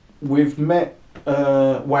 obviously, we've met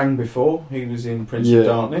Wang before. He was in Prince Yeah. of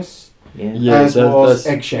Darkness, Yeah. Yeah, as was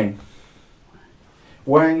that's- Egg Sheng.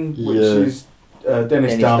 Wang, which Yeah. is Dennis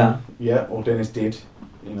Dennis Dunn, Dunn. yeah, or Dennis did,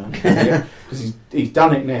 you know, because he's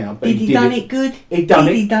done it now. But Did he did done it good? He done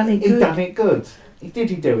Did it. he done it He good? done it good. Did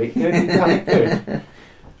he do it good? He done it good.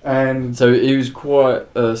 And So he was quite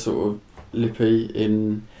sort of lippy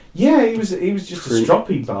in. yeah, he was just a Prince-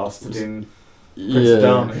 stroppy bastard in Yeah, of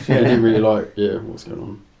Darkness, he yeah. didn't really like what's going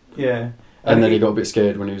on. yeah. And then he got a bit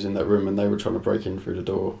scared when he was in that room and they were trying to break in through the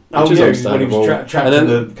door. Oh Which is yeah, when he understandable. was trapped And in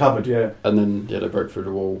then- the cupboard. Yeah. And then they broke through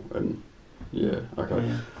the wall and okay.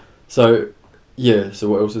 Yeah. So so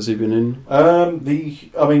what else has he been in?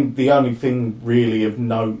 The only thing really of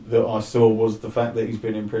note that I saw was the fact that he's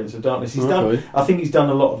been in Prince of Darkness. He's done. Okay. I think he's done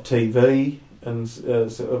a lot of TV and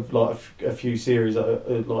sort of like a few series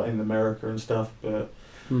like in America and stuff. But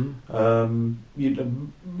Mhm.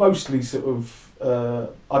 mostly sort of.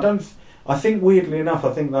 I think weirdly enough,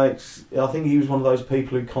 I think he was one of those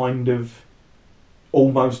people who kind of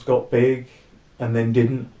almost got big and then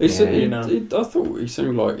didn't. He said, you know. I thought he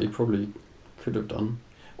seemed like he probably could have done.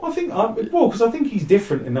 Well, because I think he's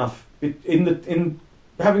different enough in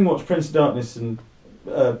having watched Prince of Darkness and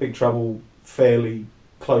Big Trouble fairly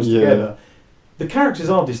close Yeah. together. The characters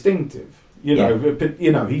are distinctive, you know, Yeah. but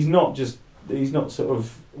you know, he's not sort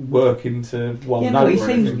of working to one Yeah, note. no, he or seems.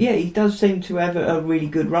 anything. Yeah, he does seem to have a really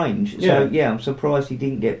good range. So yeah, I'm surprised he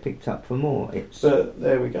didn't get picked up for more. But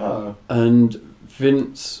there we go. And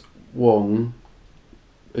Vince Wong,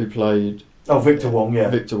 who played Oh, Victor Wong, yeah,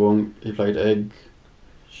 Victor Wong, he played Egg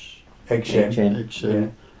Shen. Egg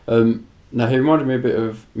Shen. Now he reminded me a bit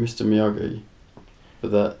of Mr. Miyagi,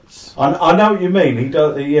 but that's I know what you mean. He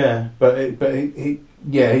does, yeah, but he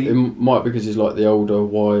it might because he's like the older,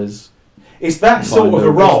 wise. it's that sort of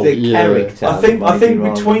a role. The Yeah. character. I think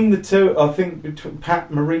rather. between the two, between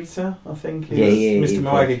Pat Morita, I think is Mr.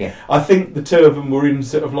 Miyagi. Yeah. I think the two of them were in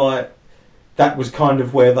sort of like, that was kind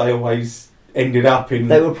of where they always ended up in.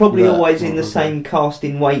 They were probably That, always in the probably. same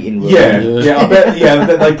casting waiting room. Yeah, Yeah. I bet. Yeah,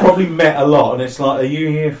 they probably met a lot, and it's like, are you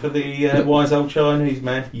here for the wise old Chinese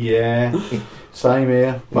man? Yeah, same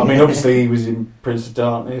here. I mean, obviously he was in Prince of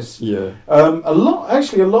Darkness. Yeah. A lot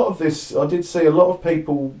of this, I did see a lot of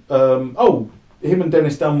people. Him and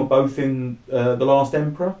Dennis Dunn were both in The Last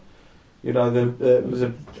Emperor. You know, it was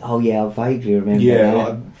a Oh yeah, I vaguely remember. Yeah, that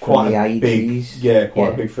like from quite the a big, 80s.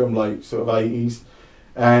 a big film, late sort of 80s,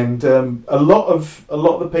 and a lot of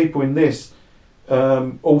the people in this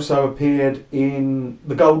also appeared in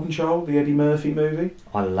The Golden Child, the Eddie Murphy movie.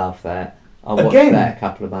 I love that. I watched Again- that a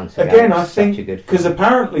couple of months ago. Again, It's I such think a good because film.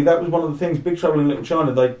 apparently that was one of the things. Big Trouble in Little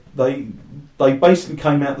China. They basically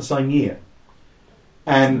came out the same year,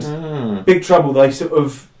 and Ah. Big Trouble, they sort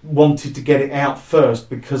of wanted to get it out first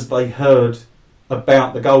because they heard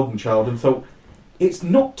about The Golden Child and thought it's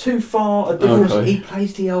not too far a difference. Okay. He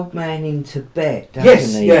plays the old man in Tibet, doesn't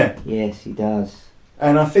Yes, he? yeah. Yes, he does.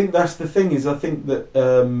 And I think that's the thing is I think that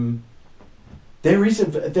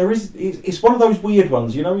it's one of those weird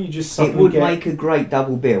ones, you know, you just It suddenly would get make a great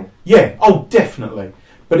double bill. yeah, oh definitely.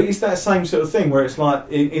 But it's that same sort of thing where it's like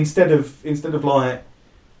instead of like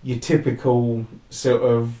your typical sort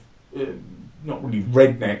of not really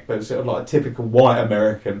redneck, but sort of like a typical white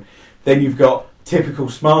American, then you've got typical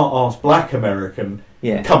smart ass black American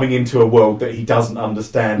Yeah. coming into a world that he doesn't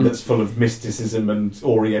understand, that's full of mysticism and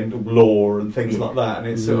Oriental lore and things like that, and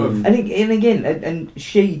it's sort of And again, and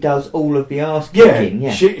she does all of the ass yeah, kicking.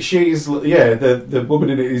 Yeah. she's the woman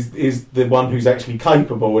in it is the one who's actually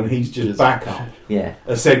capable, and he's just Yes. backup Yeah.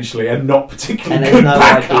 essentially, and not particularly And there's good no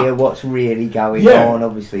backup. idea what's really going Yeah. on,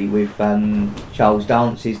 obviously, with Charles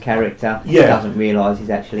Dance's character. Yeah. He doesn't realise he's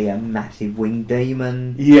actually a massive winged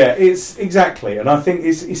demon. Yeah, it's exactly, and I think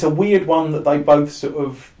it's a weird one that they both sort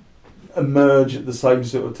of emerge at the same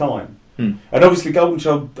sort of time. Hmm. And obviously, Golden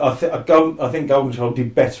Child, I think Golden Child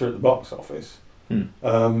did better at the box office.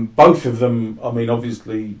 Both of them, I mean,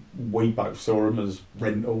 obviously, we both saw them as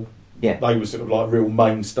rental. Yeah. They were sort of like real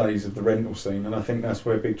mainstays of the rental scene, and I think that's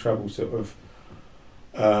where Big Trouble sort of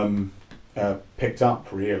picked up,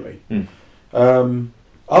 really.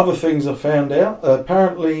 Other things I found out,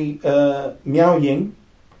 apparently Miao Ying,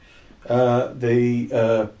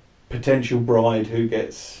 the potential bride who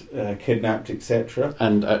gets kidnapped, etc.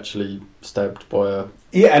 And actually stabbed by a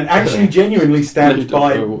Yeah, and actually genuinely stabbed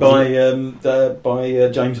What by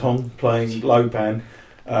James Hong playing Lopan.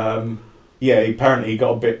 Apparently he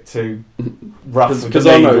got a bit too rough with because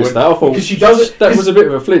the I needle. noticed that. I thought Because she does it. that was a bit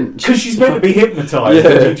of a flinch. Because she's meant to be hypnotised.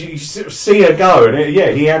 Yeah. And you sort of see her go, and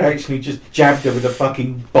he had actually just jabbed her with a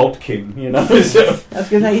fucking bodkin, you know. So, I was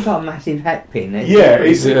going to say, he's got a massive hat pin. yeah,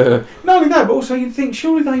 it's Yeah. not only that, but also you'd think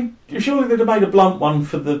surely they'd have made a blunt one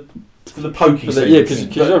for the pokey But scenes. yeah, because you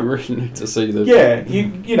don't really need to see the. Yeah,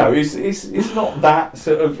 you know, it's not that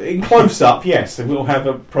sort of in close up. Yes, it will have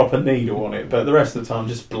a proper needle on it, but the rest of the time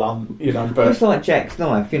just blunt, you know. But It's like Jack's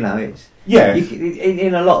knife, you know. It's yeah,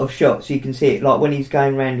 in a lot of shots you can see it, like when he's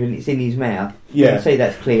going round and it's in his mouth. You yeah. can see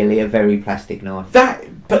that's clearly a very plastic knife.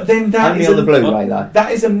 But then that Only is on the Blu-ray though.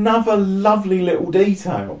 that is another lovely little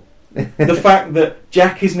detail. The fact that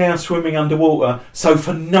Jack is now swimming underwater, so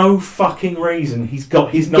for no fucking reason he's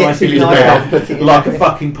got his knife Gets in his his knife out, mouth puts it in like there. a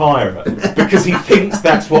fucking pirate because he thinks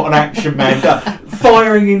that's what an action man does,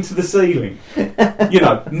 firing into the ceiling. You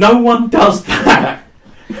know, no one does that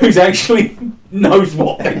who's actually knows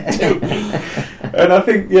what they're doing. And I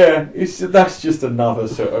think that's just another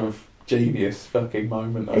sort of genius fucking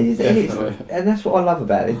moment. Definitely. And that's what I love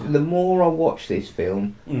about it. The more I watch this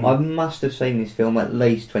film, I must have seen this film at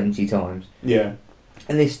least 20 times. Yeah.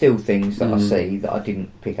 And there's still things that I see that I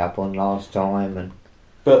didn't pick up on last time.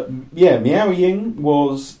 But yeah, Miao Ying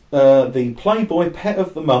was the Playboy Pet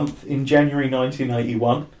of the Month in January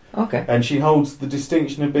 1981, Okay. and she holds the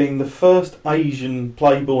distinction of being the first Asian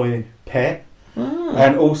Playboy pet,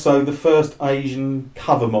 and also the first Asian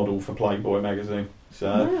cover model for Playboy magazine.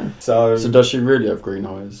 So does she really have green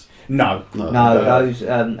eyes? no, No, those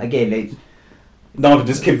again. It's neither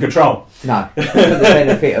does Kim Cattrall. no. For the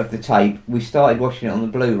benefit of the tape, we started watching it on the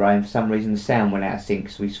Blu-ray, and for some reason the sound went out of sync,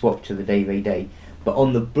 so we swapped to the DVD. But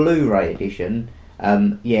on the Blu-ray edition,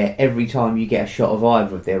 every time you get a shot of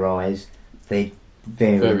either of their eyes, they're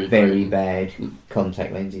very, very bad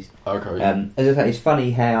contact lenses. Okay. As I say, it's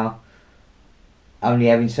funny how, only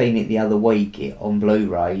having seen it the other week on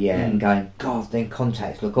Blu-ray, and going, God, then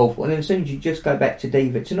contacts look awful. And then as soon as you just go back to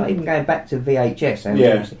DVD, so not even going back to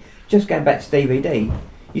VHS, just going back to DVD,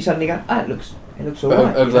 you suddenly go, it looks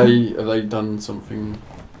alright. Have they done something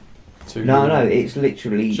to? No, it's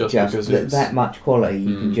literally just that much quality.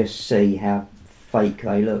 You can Mm. just see how fake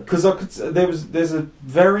they look. Because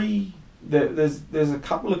there's a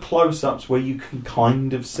couple of close-ups where you can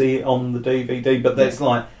kind of see it on the DVD, but there's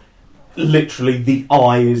like literally the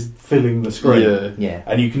eye is filling the screen, Yeah.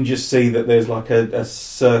 and you can just see that there's like a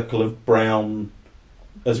circle of brown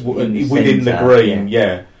within the centre, green,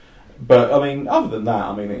 But I mean, other than that,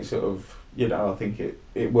 I mean, it's sort of, I think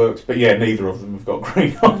it works. But yeah, neither of them have got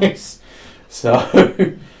green eyes. So,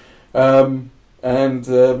 and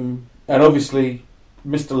obviously,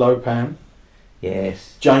 Mr. Lopan,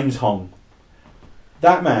 Yes. James Hong,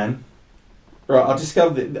 that man. Right, I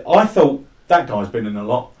discovered that I thought that guy's been in a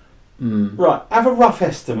lot. Mm. Right, have a rough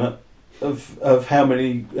estimate of how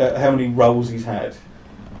many roles he's had.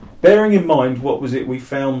 Bearing in mind, what was it we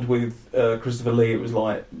found with Christopher Lee? It was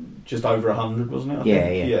like just over 100, wasn't it? I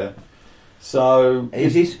think? Yeah. So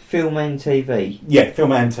Is this film and TV? Yeah,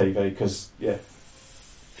 film and TV. Because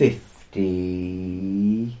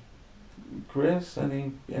 50. Chris,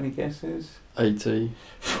 any guesses? 80.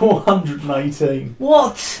 418.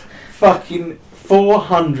 What? Fucking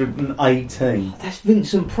 418. That's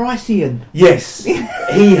Vincent Pricean. Yes, he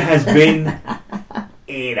has been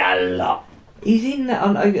in a lot. He's in that.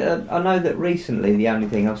 I know that recently the only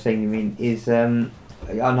thing I've seen him in is I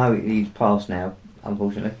know he's passed now,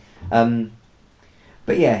 unfortunately.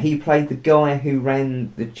 But yeah, he played the guy who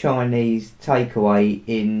ran the Chinese takeaway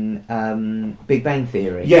in Big Bang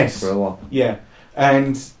Theory. Yes, for a while. Yeah,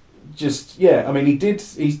 and I mean,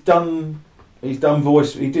 he's done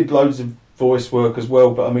voice. He did loads of voice work as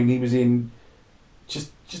well. But I mean, he was in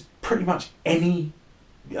just pretty much any.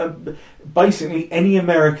 Basically any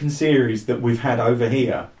American series that we've had over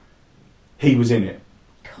here, he was in it.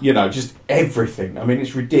 Just everything. I mean,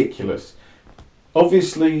 it's ridiculous.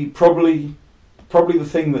 Obviously, probably the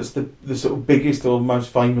thing that's the sort of biggest or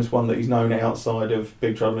most famous one that he's known outside of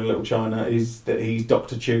Big Trouble in Little China is that he's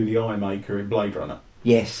Dr. Chu, the eye maker in Blade Runner.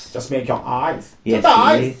 Yes. Just make your eyes. Yes,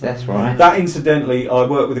 he is. That's right. That, incidentally, I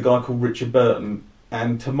work with a guy called Richard Burton,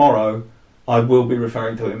 and tomorrow I will be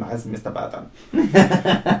referring to him as Mr. Burton.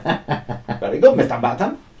 Very good, Mr.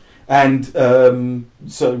 Burton. And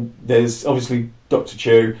so there's obviously Dr.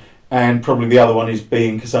 Chu, and probably the other one is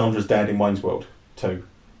being Cassandra's dad in Wayne's World too.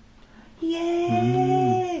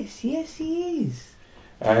 Yes, yes, he is.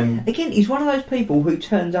 And again, he's one of those people who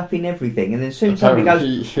turns up in everything, and then as soon as somebody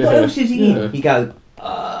Apparently, goes, "What else is he in?" yeah. You go,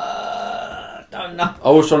 don't know. I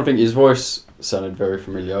was trying to think. His voice sounded very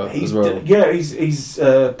familiar as well. He's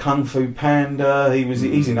Kung Fu Panda.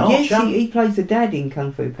 He's in Archer. Yes, he plays the dad in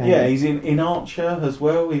Kung Fu Panda. Yeah, he's in Archer as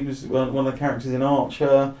well. He was one of the characters in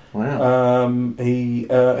Archer. Wow.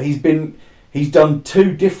 He's done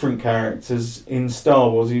two different characters in Star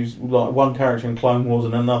Wars. He was like one character in Clone Wars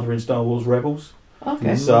and another in Star Wars Rebels.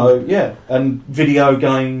 Okay. So yeah, and video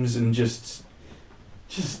games and just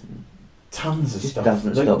tons of Just stuff.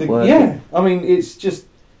 doesn't stop working. Yeah, I mean it's just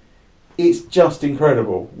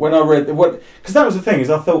incredible. When I read because that was the thing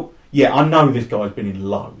is I thought, yeah, I know this guy's been in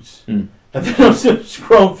loads, and then I sort of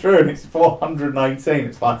scroll through and it's 418.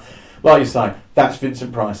 It's like you say, that's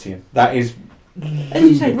Vincent Pricean. That is. As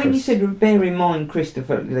you say, when you said, bear in mind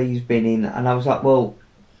Christopher Lee's been in, and I was like, well,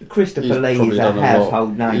 Christopher He's Lee probably is a done a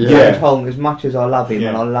household lot. name. Yeah. James Hong, as much as I love him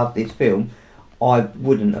and I love this film, I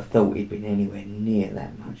wouldn't have thought he'd been anywhere near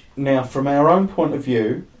that much. Now, from our own point of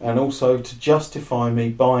view, and also to justify me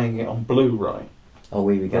buying it on Blu-ray, Oh,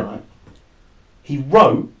 here we go. right, he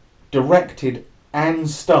wrote, directed, and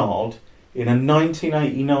starred in a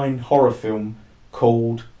 1989 horror film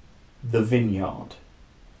called The Vineyard.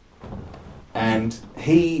 And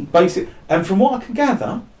he basically, and from what I can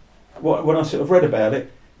gather, when I sort of read about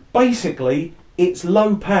it, basically it's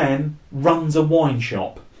Lopan runs a wine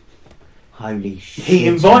shop. Holy shit! He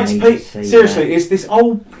invites I need people. to see Seriously, that. it's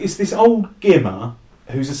this old gimmer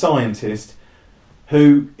who's a scientist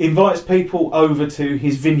who invites people over to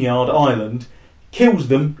his vineyard island, kills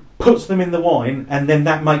them, puts them in the wine, and then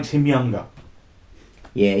that makes him younger.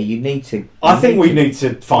 Yeah, you need to. I think we need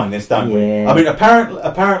to find this, don't we? Yeah. I mean,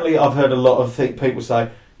 apparently, I've heard a lot of people say,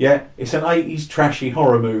 "Yeah, it's an '80s trashy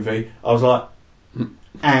horror movie." I was like,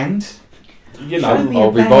 and you know, Show me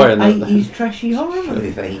I'll be about buying that 80s trashy horror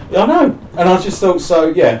movie. I know, and I just thought, so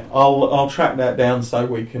yeah, I'll track that down so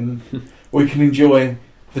we can enjoy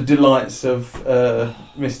the delights of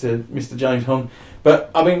Mr. James Hong.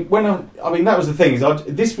 But I mean, that was the thing.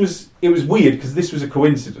 It was weird because this was a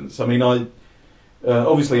coincidence. I mean,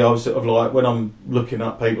 obviously I was sort of like, when I'm looking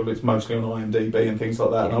up people, it's mostly on IMDb and things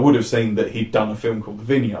like that, and I would have seen that he'd done a film called The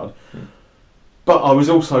Vineyard. But I was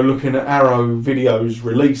also looking at Arrow Video's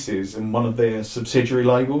releases and one of their subsidiary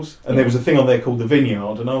labels, and there was a thing on there called The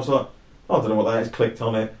Vineyard, and I was like, I don't know what that is, clicked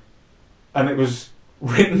on it, and it was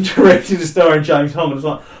written, directed, and starring James Hong, and I was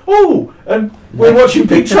like, oh, and we're watching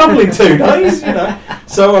Big Trouble in 2 days, you know.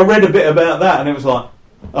 So I read a bit about that, and it was like,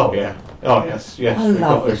 oh yeah, oh yes. I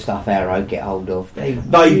love the stuff Arrow get hold of. They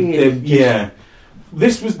yeah.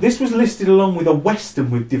 This was listed along with a western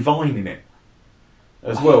with Divine in it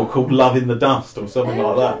as well, called Love in the Dust or something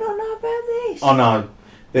like that. I don't know about this. I know.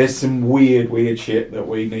 There's some weird shit that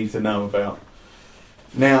we need to know about.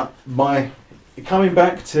 Now, coming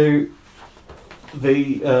back to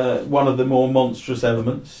the one of the more monstrous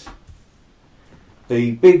elements,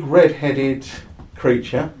 the big red-headed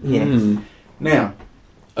creature. Yes. Now,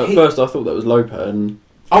 At first, I thought that was Lopan.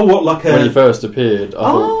 oh, what, like a... When he first appeared, I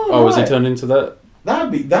thought, was he right. turned into that?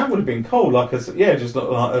 That would have been cool, like just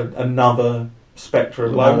look like another spectre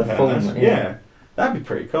of Another Lopan. form, Yeah, that'd be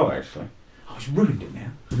pretty cool, actually. Oh, it's ruined it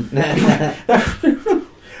now.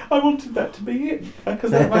 I wanted that to be it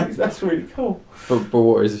because that's really cool. But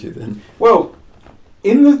what is he then? Well,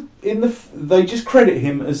 they just credit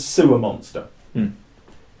him as Sewer Monster,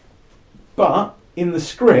 but in the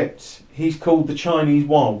script he's called the Chinese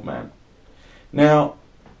Wild Man. Now,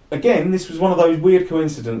 again, this was one of those weird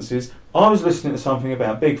coincidences. I was listening to something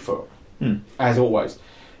about Bigfoot, as always,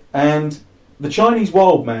 and the Chinese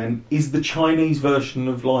Wild Man is the Chinese version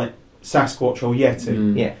of like Sasquatch or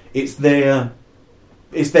Yeti. Yeah. It's their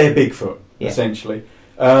Bigfoot, essentially.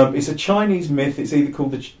 It's a Chinese myth. It's either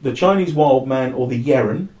called the Chinese Wild Man or the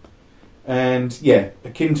Yeren, and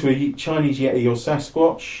akin to a Chinese Yeti or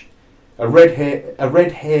Sasquatch. A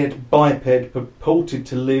red-haired biped purported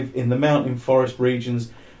to live in the mountain forest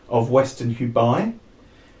regions of western Hubei.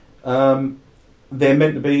 They're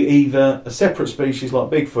meant to be either a separate species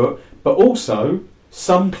like Bigfoot, but also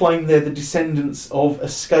some claim they're the descendants of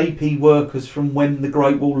escapee workers from when the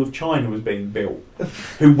Great Wall of China was being built,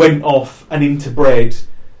 who went off and interbred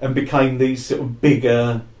and became these sort of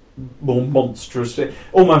bigger, more monstrous,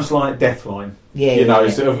 almost like Deathline.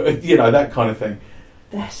 Sort of, that kind of thing.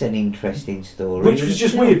 That's an interesting story. Which was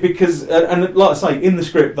just weird because, and like I say, in the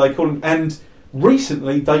script they call them, and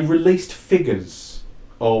recently they released figures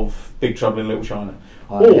of Big Trouble in Little China.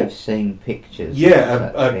 I have seen pictures.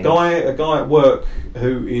 Yeah, a guy at work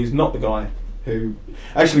who is not the guy who...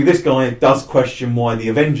 Actually, this guy does question why the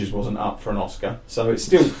Avengers wasn't up for an Oscar. So it's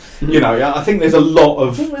still, I think there's a lot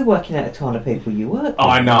of... I think we're working out a ton of people you work with.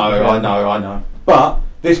 I know. But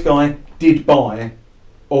this guy did buy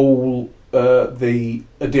all the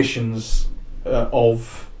editions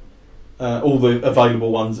of all the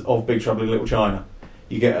available ones of Big Trouble in Little China.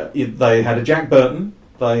 They had a Jack Burton,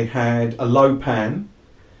 they had a Lo Pan.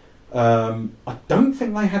 I don't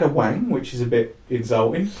think they had a Wang, which is a bit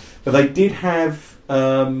insulting, but they did have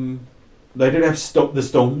the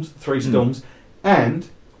Storms, 3 Storms, and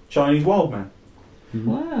Chinese Wild Man.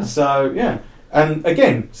 Wow. So and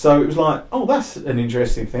again, so it was like, oh, that's an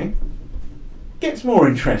interesting thing. Gets more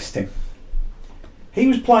interesting. He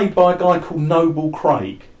was played by a guy called Noble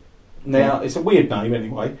Craig. Now, it's a weird name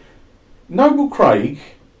anyway. Noble Craig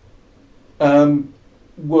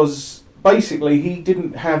was basically, he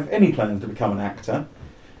didn't have any plans to become an actor,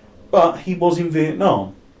 but he was in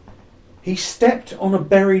Vietnam. He stepped on a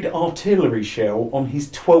buried artillery shell on his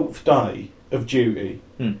 12th day of duty.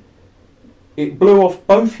 It blew off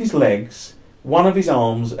both his legs, one of his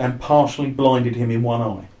arms, and partially blinded him in one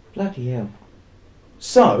eye. Bloody hell.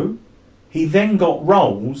 So, he then got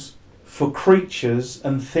roles for creatures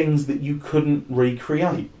and things that you couldn't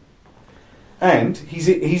recreate. And he's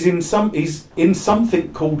in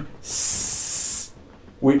something called S,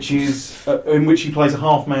 which is in which he plays a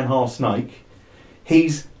half man, half snake.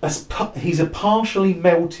 He's a partially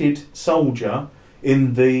melted soldier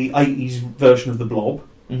in the 80s version of the Blob.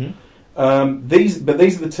 These are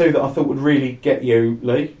the two that I thought would really get you,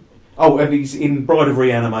 Lee. Oh, and he's in Bride of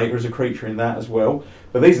Reanimator as a creature in that as well.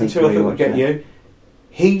 But these are the two I thought would get you.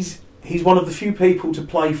 He's one of the few people to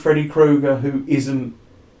play Freddy Krueger who isn't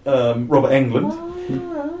Robert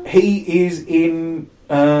Englund. He is in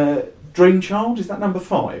Dream Child, is that number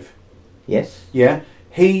 5? Yes. Yeah.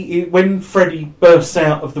 When Freddy bursts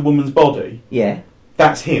out of the woman's body, Yeah.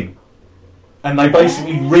 that's him. And they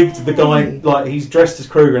basically rigged the guy, like he's dressed as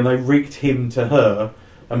Kruger, and they rigged him to her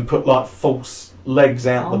and put like false legs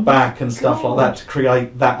out the back and stuff like that to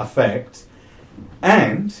create that effect.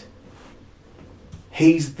 And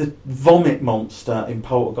he's the vomit monster in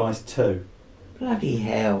Poltergeist 2. Bloody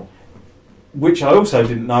hell. Which I also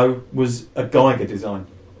didn't know was a Geiger design.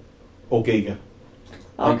 Or Giger.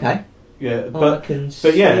 Okay. Yeah, but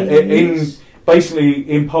yeah, basically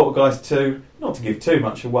in Poltergeist 2, not to give too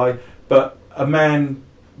much away, but a man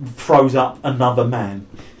throws up another man.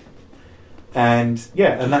 And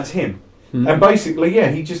that's him. And basically,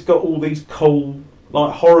 he just got all these cool,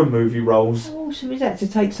 like, horror movie roles. How awesome is that, to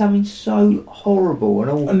take something so horrible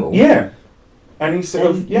and awful? And he sort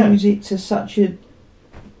of use it to such a...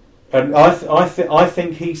 And I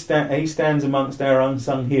think he stands amongst our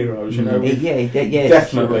unsung heroes, you know.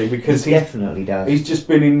 Definitely, because he definitely does. He's just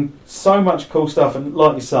been in so much cool stuff, and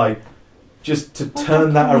like you say, just to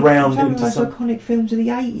turn that around into some iconic films of the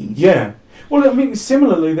 80s. Yeah. Well, I mean,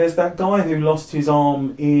 similarly, there's that guy who lost his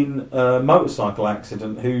arm in a motorcycle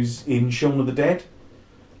accident, who's in Shaun of the Dead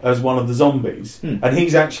as one of the zombies, and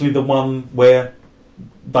he's actually the one where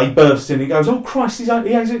they burst in. He goes, "Oh Christ, he's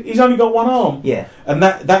only got one arm." Yeah. And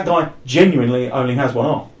that guy genuinely only has one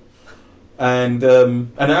arm. And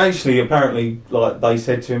actually, apparently, like they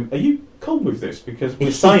said to him, "Are you cool with this? Because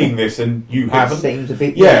we're saying this and you haven't." It seems a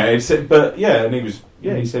bit. And he was.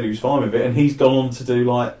 Yeah, he said he was fine with it, and he's gone on to do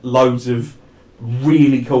like loads of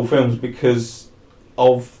really cool films because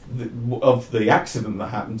of the accident that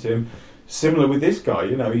happened to him. Similar with this guy,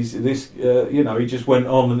 you know, he just went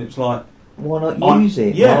on, and it's like, why not use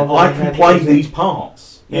it? Yeah, I can play these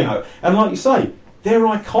parts, you know, and like you say, they're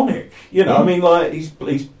iconic. You know, I mean, like he's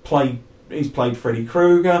played Freddy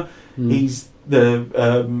Krueger. He's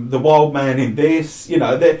the wild man in this, you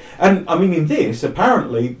know, and I mean in this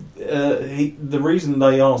apparently the reason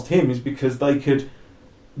they asked him is because they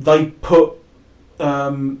put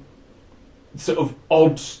sort of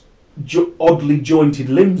oddly jointed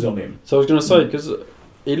limbs on him. So I was going to say, because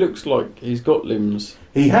he looks like he's got limbs.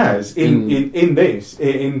 He has in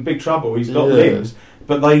Big Trouble. He's got limbs,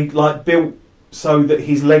 but they like built so that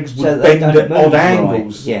his legs would bend at odd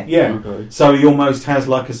angles. Right. Okay. So he almost has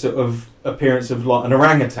like a sort of appearance of like an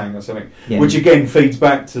orangutan or something, yeah. Which again feeds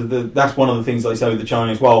back to that's one of the things they say with the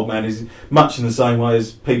Chinese wild man is much in the same way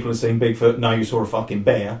as people have seen Bigfoot. No, you saw a fucking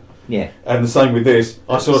bear. Yeah. And the same with this.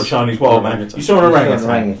 I saw a Chinese wild man. You saw an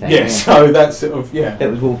orangutan. Yeah. So that's sort of That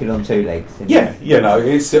was walking on two legs. Yeah. You know,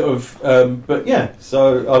 it's sort of. But yeah.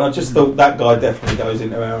 So and I just thought that guy definitely goes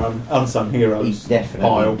into our unsung heroes. He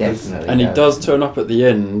definitely. And he does turn up at the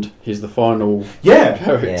end. He's the final. Yeah.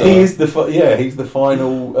 Character. He is he's the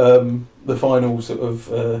final. The final sort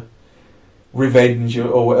of revenge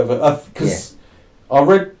or whatever. Because I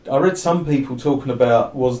read some people talking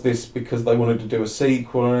about was this because they wanted to do a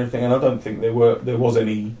sequel or anything, and I don't think there was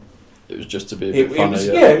any. It was just to be a bit funny.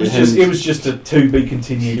 It was just a to be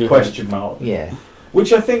continued question mark. Yeah.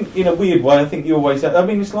 Which I think, in a weird way, I think you always. I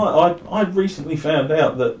mean, it's like I recently found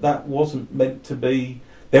out that wasn't meant to be.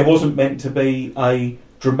 There wasn't meant to be a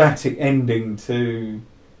dramatic ending to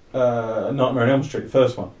Nightmare on Elm Street, the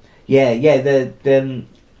first one. Yeah. They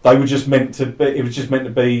were just meant to be. It was just meant to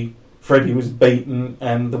be. Freddy was beaten,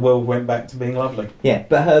 and the world went back to being lovely. Yeah,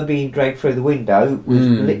 but her being dragged through the window was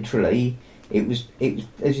literally. It was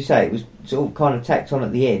as you say. It was sort of kind of tacked on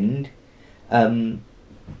at the end.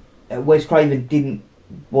 Wes Craven didn't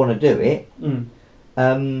want to do it.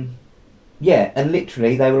 Yeah, and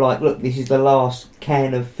literally they were like, "Look, this is the last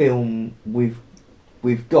can of film we've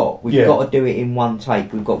got. We've got to do it in one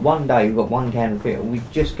take. We've got 1 day. We've got one can of film. We're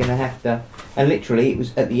just going to have to." And literally, it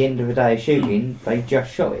was at the end of a day of shooting. They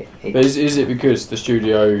just shot it. But is it because the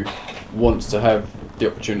studio wants to have the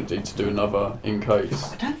opportunity to do another in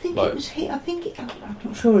case? I don't think it was hit. I'm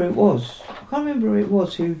not sure who it was. I can't remember who it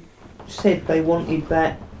was who said they wanted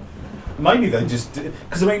that. Maybe they just...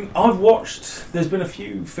 Because, I mean, I've watched... There's been a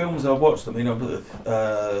few films I've watched. I mean,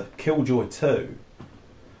 Killjoy 2,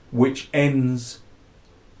 which ends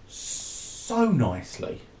so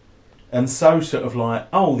nicely. And so sort of like,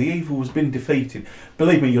 oh, the evil has been defeated.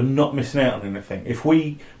 Believe me, you're not missing out on anything. If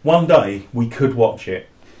one day, we could watch it.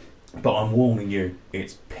 But I'm warning you,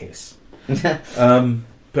 it's piss.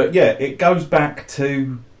 But yeah, it goes back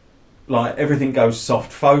to, like, everything goes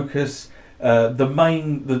soft focus.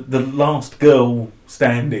 The last girl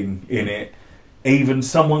standing in it, even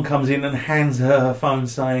someone comes in and hands her phone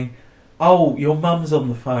saying, "Oh, your mum's on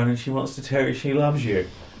the phone and she wants to tell you she loves you."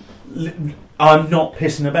 I'm not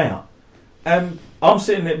pissing about. I'm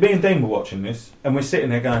sitting there, me and Dean were watching this, and we're sitting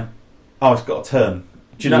there going, oh, it's got a turn.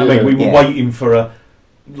 Do you know what I mean? We were waiting for a,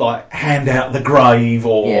 like, hand out the grave,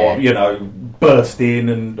 or, you know, burst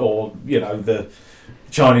in, or, you know, the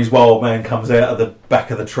Chinese wild man comes out of the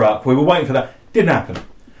back of the truck. We were waiting for that. Didn't happen.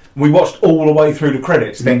 We watched all the way through the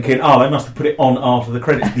credits, thinking, oh, they must have put it on after the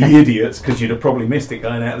credits. The idiots, because you'd have probably missed it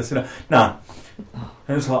going out of the cinema. No.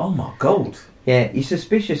 And it's like, oh my God. Yeah, you're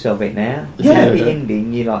suspicious of it now. Yeah. Happy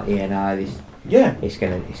ending, you're like, yeah, no, this... Yeah. It's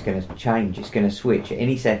gonna change, it's gonna switch. At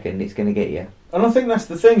any second, it's gonna get you. And I think that's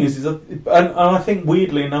the thing, and I think,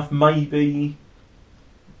 weirdly enough, maybe...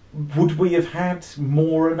 Would we have had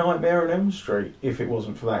more A Nightmare on Elm Street if it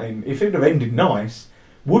wasn't for that end? If it would have ended nice,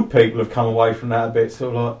 would people have come away from that a bit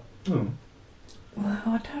sort of like, Well,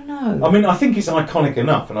 I don't know. I mean, I think it's iconic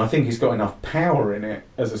enough, and I think it's got enough power in it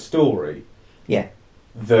as a story. Yeah.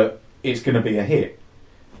 That it's going to be a hit.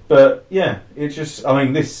 But yeah, it just, I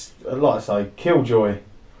mean, this, like I say, Killjoy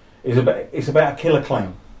is about a killer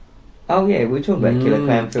clown. Oh yeah, we were talking about Killer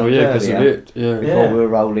Clown films earlier. Because of it, before we were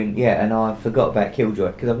rolling, and I forgot about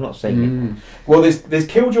Killjoy because I've not seen it. Well, there's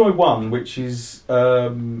Killjoy 1, which is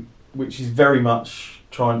very much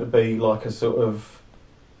trying to be like a sort of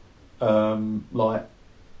like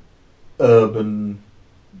urban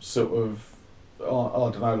sort of, I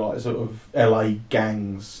don't know, like sort of LA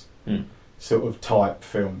gangs sort of type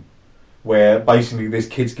film, where basically this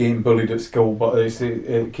kid's getting bullied at school, but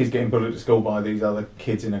kids getting bullied at school by these other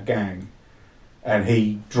kids in a gang, and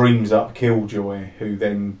he dreams up Killjoy, who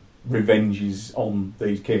then revenges on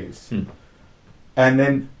these kids. And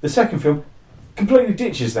then the second film completely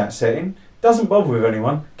ditches that setting, doesn't bother with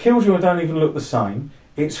anyone. Killjoy don't even look the same.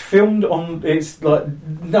 It's filmed on. It's like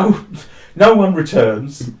no one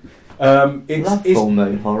returns. It's full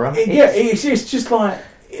moon horror. It's just like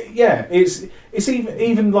it's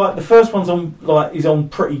even like the first one's on is on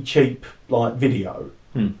pretty cheap like video,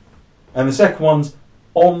 and the second one's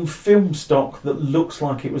on film stock that looks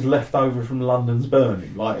like it was left over from London's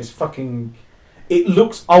burning. Like it's fucking. It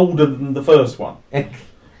looks older than the first one,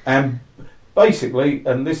 and basically,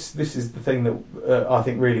 and this is the thing that I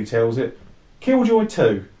think really tells it. Killjoy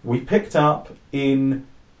 2 we picked up in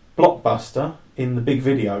Blockbuster in the big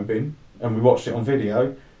video bin, and we watched it on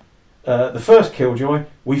video. The first Killjoy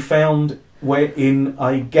we found in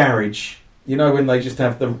a garage. You know when they used to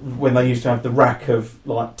have the rack of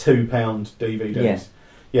like £2 DVDs.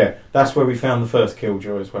 Yeah, that's where we found the first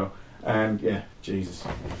Killjoy as well. And yeah, Jesus,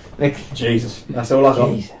 that's all I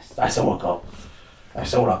got. That's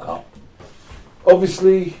all I got.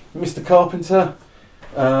 Obviously, Mr. Carpenter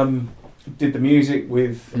did the music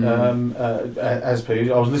with as per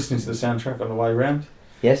usual. I was listening to the soundtrack on the way round.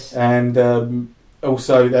 Yes, and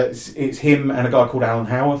also it's him and a guy called Alan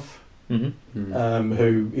Howarth,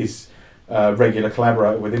 who is a regular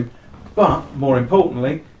collaborator with him. But more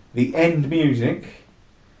importantly, the end music,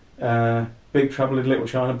 Big Trouble in Little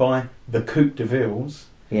China by the Coupe de Villes.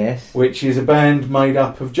 Yes, which is a band made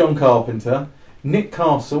up of John Carpenter, Nick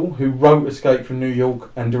Castle, who wrote Escape from New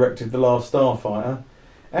York and directed The Last Starfighter,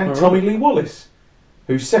 and Tommy Lee Wallace,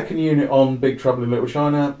 who's second unit on Big Trouble in Little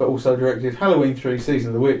China, but also directed Halloween 3, Season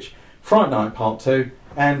of the Witch, Fright Night Part 2,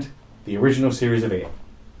 and the original series of It.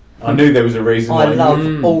 I knew there was a reason why. I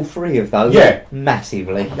love all three of those. Yeah,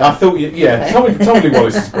 massively. I thought, Tommy Lee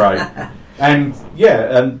Wallace is great, and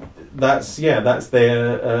that's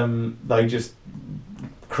their. They just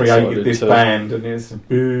created this band, and it's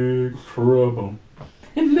Big Trouble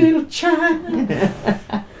in Little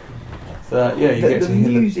China. So yeah, you get to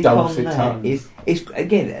hear the dulcet tones.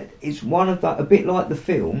 It's one of that, a bit like the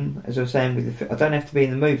film, as I was saying with the I don't have to be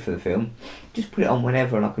in the mood for the film. Just put it on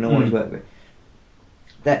whenever, and I can always work with it.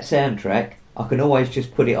 That soundtrack, I can always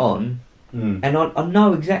just put it on, and I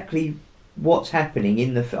know exactly what's happening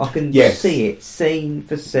in the. I can see it scene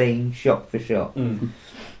for scene, shot for shot, and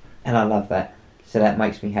I love that. So that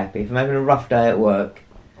makes me happy. If I'm having a rough day at work,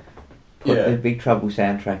 put the Big Trouble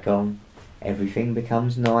soundtrack on. Everything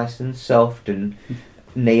becomes nice and soft and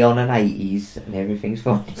neon and 80s, and everything's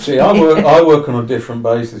fine. See, I work on a different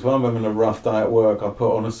basis. When I'm having a rough day at work, I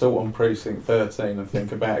put on Assault on Precinct 13 and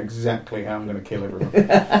think about exactly how I'm going to kill everyone.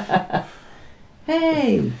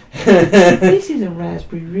 Hey, this isn't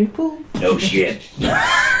Raspberry Ripple. No shit.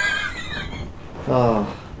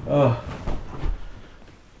 Oh.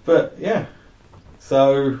 But yeah,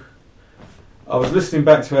 so I was listening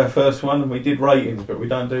back to our first one, and we did ratings, but we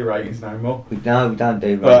don't do ratings no more. We don't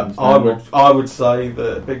do ratings. But I would say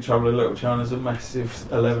that Big Trouble in Little China is a massive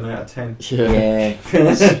 11 out of 10. Yeah.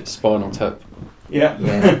 Spinal Tap.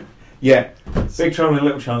 Yeah. Yeah. Big Trouble in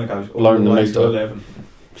Little China goes all the way to 11.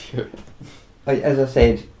 As I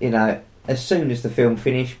said, as soon as the film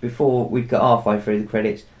finished, before we got halfway through the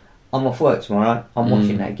credits, I'm off work tomorrow. I'm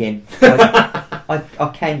watching that again.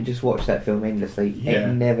 I can just watch that film endlessly. Yeah.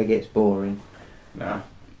 It never gets boring. No.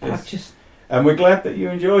 And we're glad that you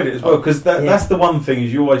enjoyed it as well, because that's the one thing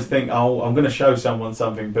is you always think, oh, I'm going to show someone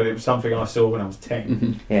something, but it was something I saw when I was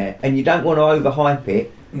 10. Yeah, and you don't want to overhype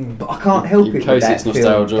it, but I can't help it. In case it's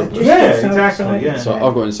nostalgia. Yeah, exactly. Yeah. So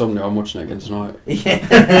I've got insomnia. I'm watching it again tonight.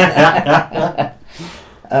 Yeah.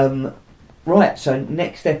 Right. So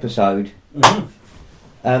next episode.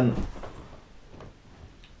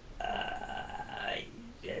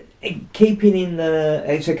 Keeping in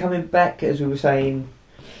the so coming back as we were saying.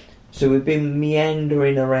 So we've been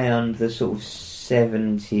meandering around the sort of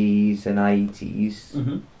 70s and 80s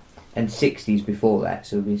and 60s before that,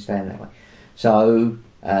 so we've been staying that way. So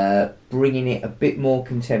bringing it a bit more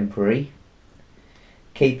contemporary,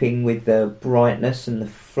 keeping with the brightness and the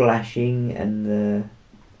flashing and the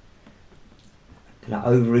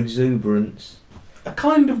over-exuberance. A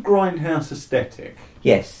kind of grindhouse aesthetic.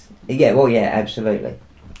 Yes. Yeah, well, yeah, absolutely.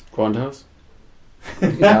 Grindhouse?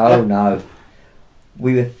 No.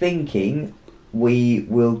 We were thinking we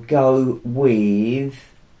will go with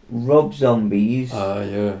Rob Zombie's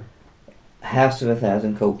House of a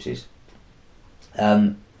Thousand Corpses.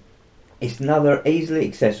 It's another easily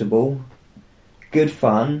accessible, good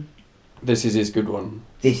fun. This is his good one.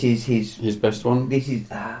 This is his best one. This is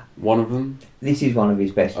one of them. This is one of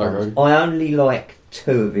his best ones. Okay. I only like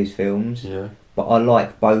 2 of his films. Yeah. But I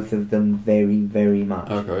like both of them very, very much.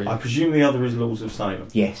 Okay. I presume the other is Lords of Salem.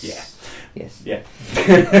 Yes. Yeah. Yes. Yeah.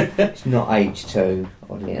 It's not age 2,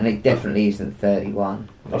 oddly, and it definitely isn't 31.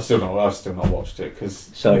 I've still not watched it because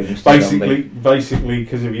basically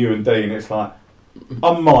because of you and Dean, it's like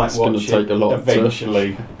I might watch it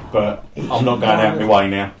eventually, but I'm not going out of my way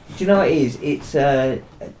now. Do you know what it is? It's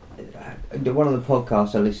one of the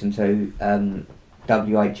podcasts I listen to,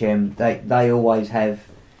 WHM. They always have.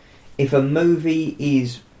 If a movie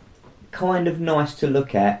is kind of nice to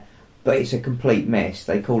look at, but it's a complete mess,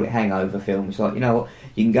 they call it hangover film. It's like, you know what,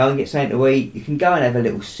 you can go and get something to eat, you can go and have a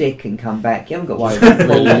little sick and come back, you haven't got to worry about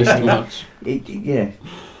Really much. Yeah.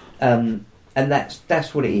 And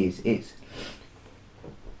that's what it is. It's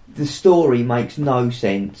the story makes no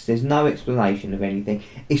sense, there's no explanation of anything.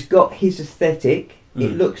 It's got his aesthetic,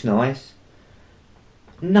 it looks nice,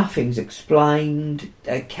 nothing's explained,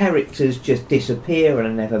 characters just disappear and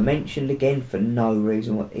are never mentioned again for no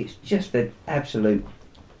reason. It's just an absolute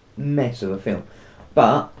mess of a film,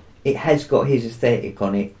 but it has got his aesthetic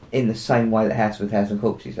on it in the same way that House of a Thousand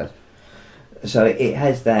Corpses does. So it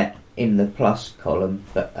has that in the plus column.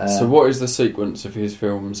 But so what is the sequence of his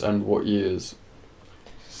films and what years?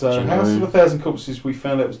 So House of a Thousand Corpses, we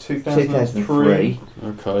found out was 2003.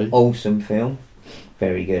 Okay. Awesome film,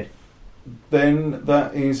 very good. Then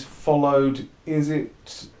that is followed. Is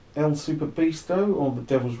it El Super Beasto or The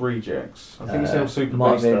Devil's Rejects? I think it's El Super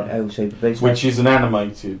Beasto. El Super Beasto, which is an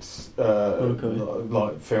animated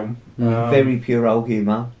like film. Very pure old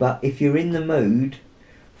humour. But if you're in the mood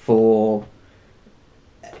for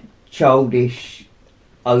childish,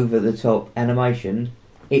 over the top animation,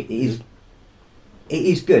 it is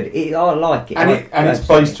good. I like it. And it's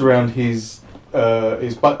based around his.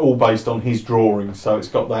 It's all based on his drawings, so it's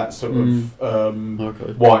got that sort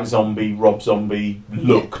of White Zombie, Rob Zombie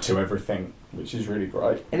look to everything, which is really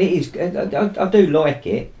great. And it is. I do like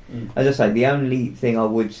it. As I say, the only thing I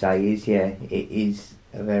would say is, it is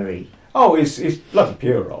a very. Oh, it's bloody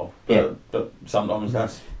puerile, but sometimes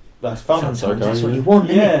that's fun. Sometimes that's what you want,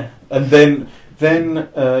 isn't it? And then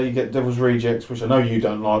you get Devil's Rejects, which I know you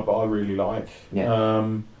don't like, but I really like.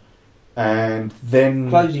 Yeah. And then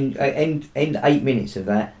closing end 8 minutes of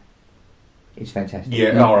that is fantastic.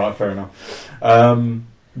 Yeah, all right, fair enough.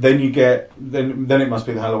 Then you get then it must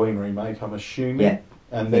be the Halloween remake, I'm assuming. Yeah.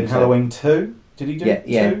 And then Halloween 2. Did he do 2?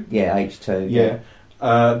 Yeah, H2. Yeah.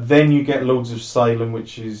 Then you get Lords of Salem,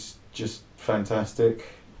 which is just fantastic,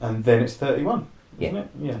 and then it's 31. Isn't it?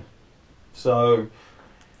 Yeah. So.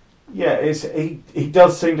 Yeah, he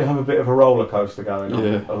does seem to have a bit of a roller coaster going on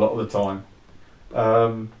a lot of the time.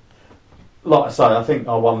 Like I say, I think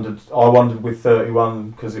I wondered with 31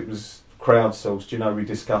 because it was crowdsourced. You know, we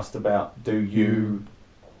discussed about you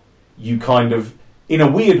kind of in a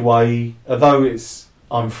weird way, although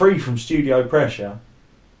I'm free from studio pressure,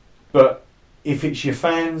 but if it's your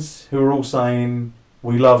fans who are all saying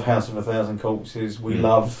we love House of a Thousand Corpses, we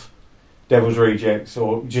love Devil's Rejects,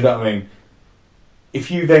 or do you know what I mean? If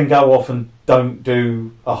you then go off and don't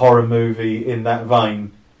do a horror movie in that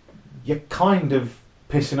vein, you're kind of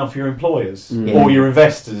pissing off your employers or your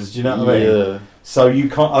investors. Do you know what I mean? Yeah. So you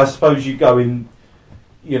can't. I suppose you go in.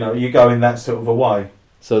 You go in that sort of a way.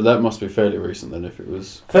 So that must be fairly recent then, if it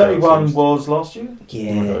was. 31 was last year?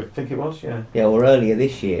 Yeah. I think it was, yeah. Yeah, or earlier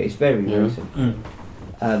this year. It's very Yeah. recent.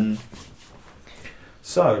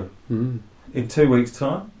 So, in 2 weeks'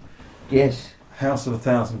 time, Yes. House of a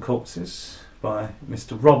Thousand Corpses by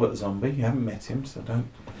Mr. Robert Zombie. You haven't met him, so don't.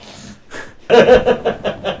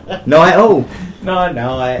 Night all.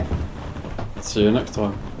 Night. See you next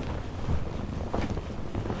time.